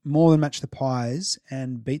 They more than matched the Pies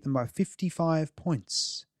and beat them by 55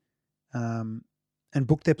 points and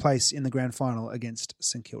booked their place in the grand final against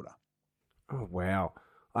St Kilda. Oh, wow.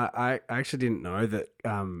 I actually didn't know that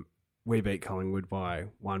we beat Collingwood by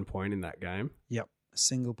 1 point in that game. Yep, a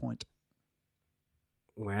single point.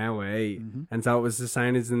 Wowee. Mm-hmm. And so it was the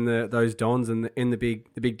same as in those Dons in the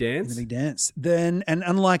big dance? In the big dance. Then, and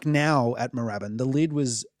unlike now at Moorabbin, the lid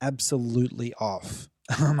was absolutely off.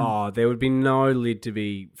 There would be no lid to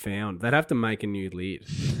be found. They'd have to make a new lid.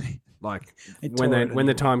 Like when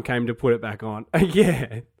the time came to put it back on.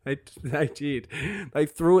 Yeah, they did. They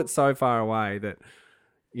threw it so far away that,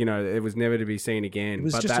 you know, it was never to be seen again. It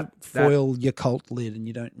was just a foil Yakult lid, and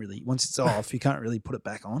you don't really, once it's off, you can't really put it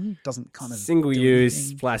back on. It doesn't kind of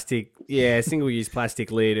single-use plastic. Yeah, single-use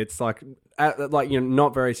plastic lid. It's like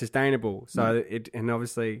not very sustainable. So and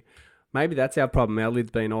obviously, maybe that's our problem. Our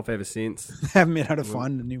lid's been off ever since. They haven't been able to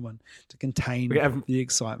find a new one to contain the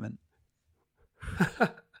excitement.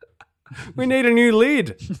 We need a new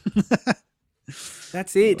lid.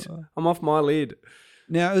 That's it. I'm off my lid.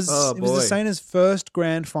 Now, it was the Saints' first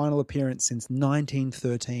grand final appearance since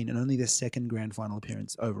 1913 and only their second grand final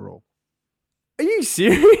appearance overall. Are you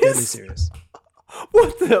serious? Deadly serious.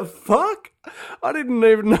 What the fuck? I didn't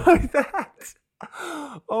even know that.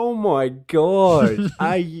 Oh my God.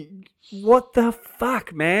 What the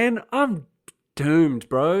fuck, man? I'm doomed,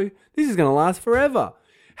 bro. This is going to last forever.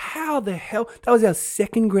 How the hell? That was our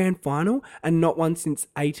second grand final and not one since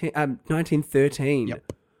 1913.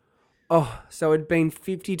 Yep. Oh, so it'd been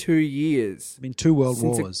 52 years. It's been 2 world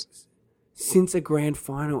wars. Since a grand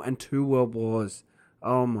final and 2 world wars.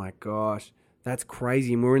 Oh my gosh. That's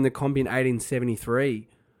crazy. And we're in the comp in 1873.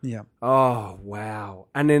 Yeah. Oh, wow.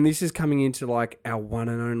 And then this is coming into like our one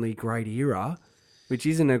and only great era, which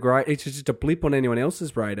isn't it's just a blip on anyone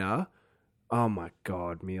else's radar. Oh my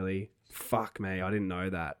God, Mealy. Fuck me. I didn't know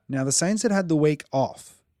that. Now, the Saints had the week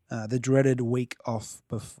off, the dreaded week off,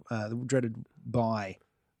 the dreaded bye.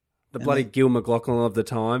 The bloody Gil McLaughlin of the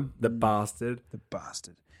time. The bastard. The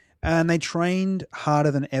bastard. And they trained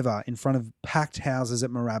harder than ever in front of packed houses at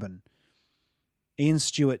Moorabbin. Ian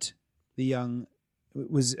Stewart, the young,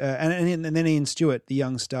 was, and then Ian Stewart, the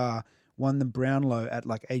young star, won the Brownlow at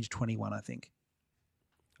like age 21, I think.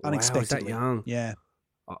 Unexpectedly. Wow, is that young? Yeah.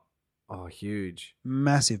 Oh, huge.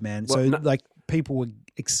 Massive, man. People were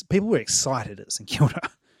excited at St Kilda.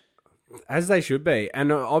 As they should be.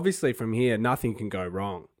 And obviously from here, nothing can go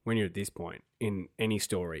wrong when you're at this point in any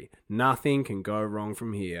story. Nothing can go wrong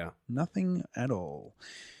from here. Nothing at all.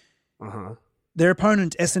 Uh-huh. Their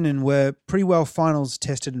opponent, Essendon, were pretty well finals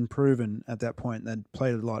tested and proven at that point. They'd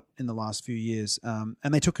played a lot in the last few years, and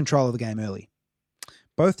they took control of the game early.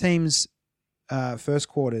 Both teams' first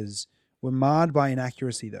quarters were marred by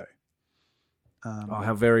inaccuracy, though.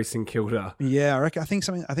 How very St Kilda. Yeah, I think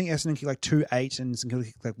Essendon kicked like 2-8 and St Kilda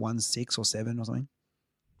kicked like 1-6 or 7 or something.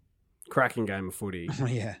 Cracking game of footy.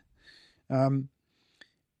 Yeah.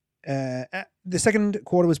 The second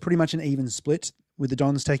quarter was pretty much an even split, with the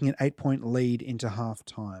Dons taking an 8-point lead into half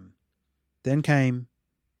time. Then came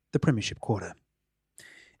the premiership quarter.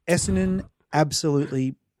 Essendon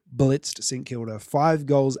absolutely blitzed St Kilda,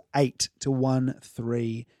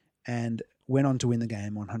 5-8 and went on to win the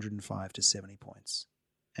game 105 to 70 points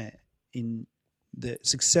in the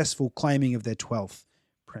successful claiming of their 12th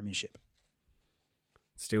premiership.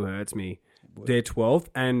 Still hurts me. Their 12th,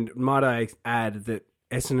 and might I add that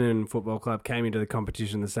Essendon Football Club came into the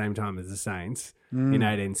competition the same time as the Saints in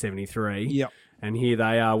 1873. Yep. And here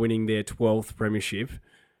they are winning their 12th premiership.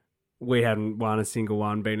 We hadn't won a single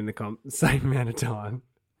one, been in the same amount of time,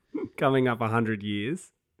 coming up 100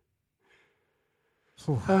 years.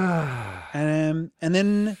 And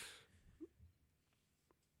then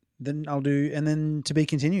then I'll do, and then to be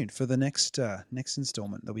continued for the next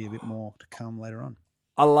installment. There'll be a bit more to come later on.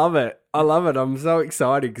 I love it. I'm so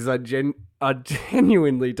excited because I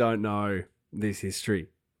genuinely don't know this history.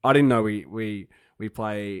 I didn't know we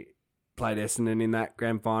played Essendon in that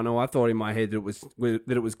grand final. I thought in my head that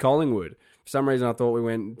it was Collingwood. For some reason, I thought we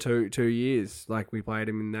went 2 years. Like we played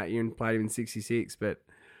him in that year and played him in '66. But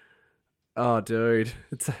oh, dude,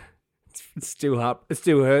 it still up. It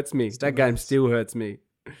still hurts me. That game still hurts me.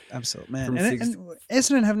 Absolutely, man. And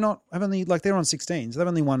Essendon have only, like, they're on 16, so they've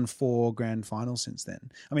only won 4 grand finals since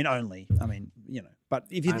then. But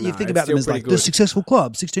if you think about them as like the successful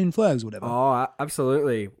club, 16 flags, whatever. Oh,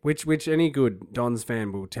 absolutely. Which any good Dons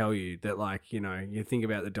fan will tell you that, like, you think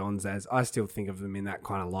about the Dons as, I still think of them in that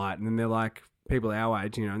kind of light, and then they're like people our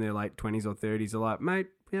age, in their late 20s or 30s are like, mate,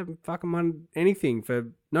 we haven't fucking won anything for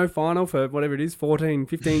no final for whatever it is, 14,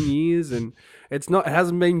 15 years, and it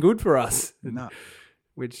hasn't been good for us. No.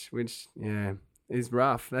 Which is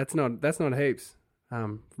rough. That's not heaps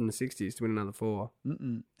from the 60s to win another 4.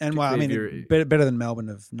 Mm-mm. And better than Melbourne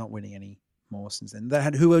of not winning any more since then. They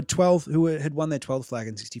had who had won their 12th flag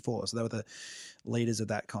in 64, so they were the leaders of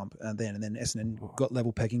that comp then. And then Essendon got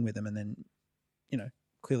level pegging with them, and then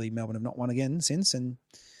clearly Melbourne have not won again since. And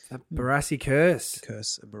that Barassi curse, the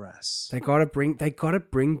curse of Barras. They got to bring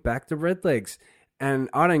back the Redlegs, and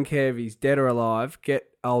I don't care if he's dead or alive. Get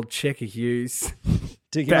old Checker Hughes.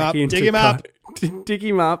 Dig him up,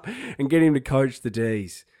 and get him to coach the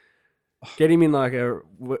D's. Get him in like a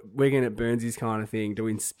Wigan at Burnsies kind of thing to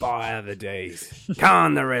inspire the D's. Come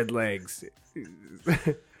on, the Redlegs.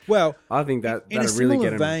 Well, I think that'll really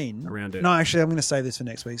get him around it. No, actually, I'm going to save this for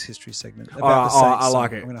next week's history segment. I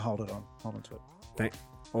like it. I'm going to hold on to it.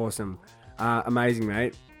 Awesome. Amazing,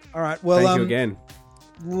 mate. All right. Well, thank you again.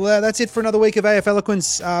 Well, that's it for another week of AF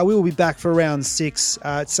Eloquence. We will be back for round 6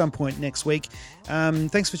 at some point next week.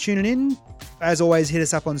 Thanks for tuning in. As always, hit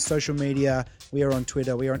us up on social media. We are on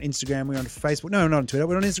Twitter. We are on Instagram. We're on Facebook. No, not on Twitter.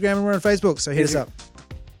 We're on Instagram and we're on Facebook. So hit us up.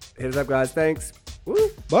 Hit us up, guys. Thanks.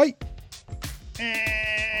 Woo. Bye.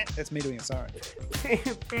 That's me doing it. Sorry.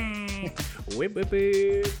 Whip, whip,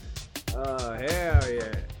 whip. Oh, hell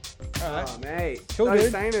yeah. All right. Oh, mate. Cool,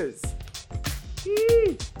 those dude. Stainers.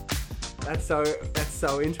 That's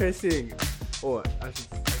so interesting. Oh, I should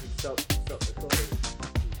stop.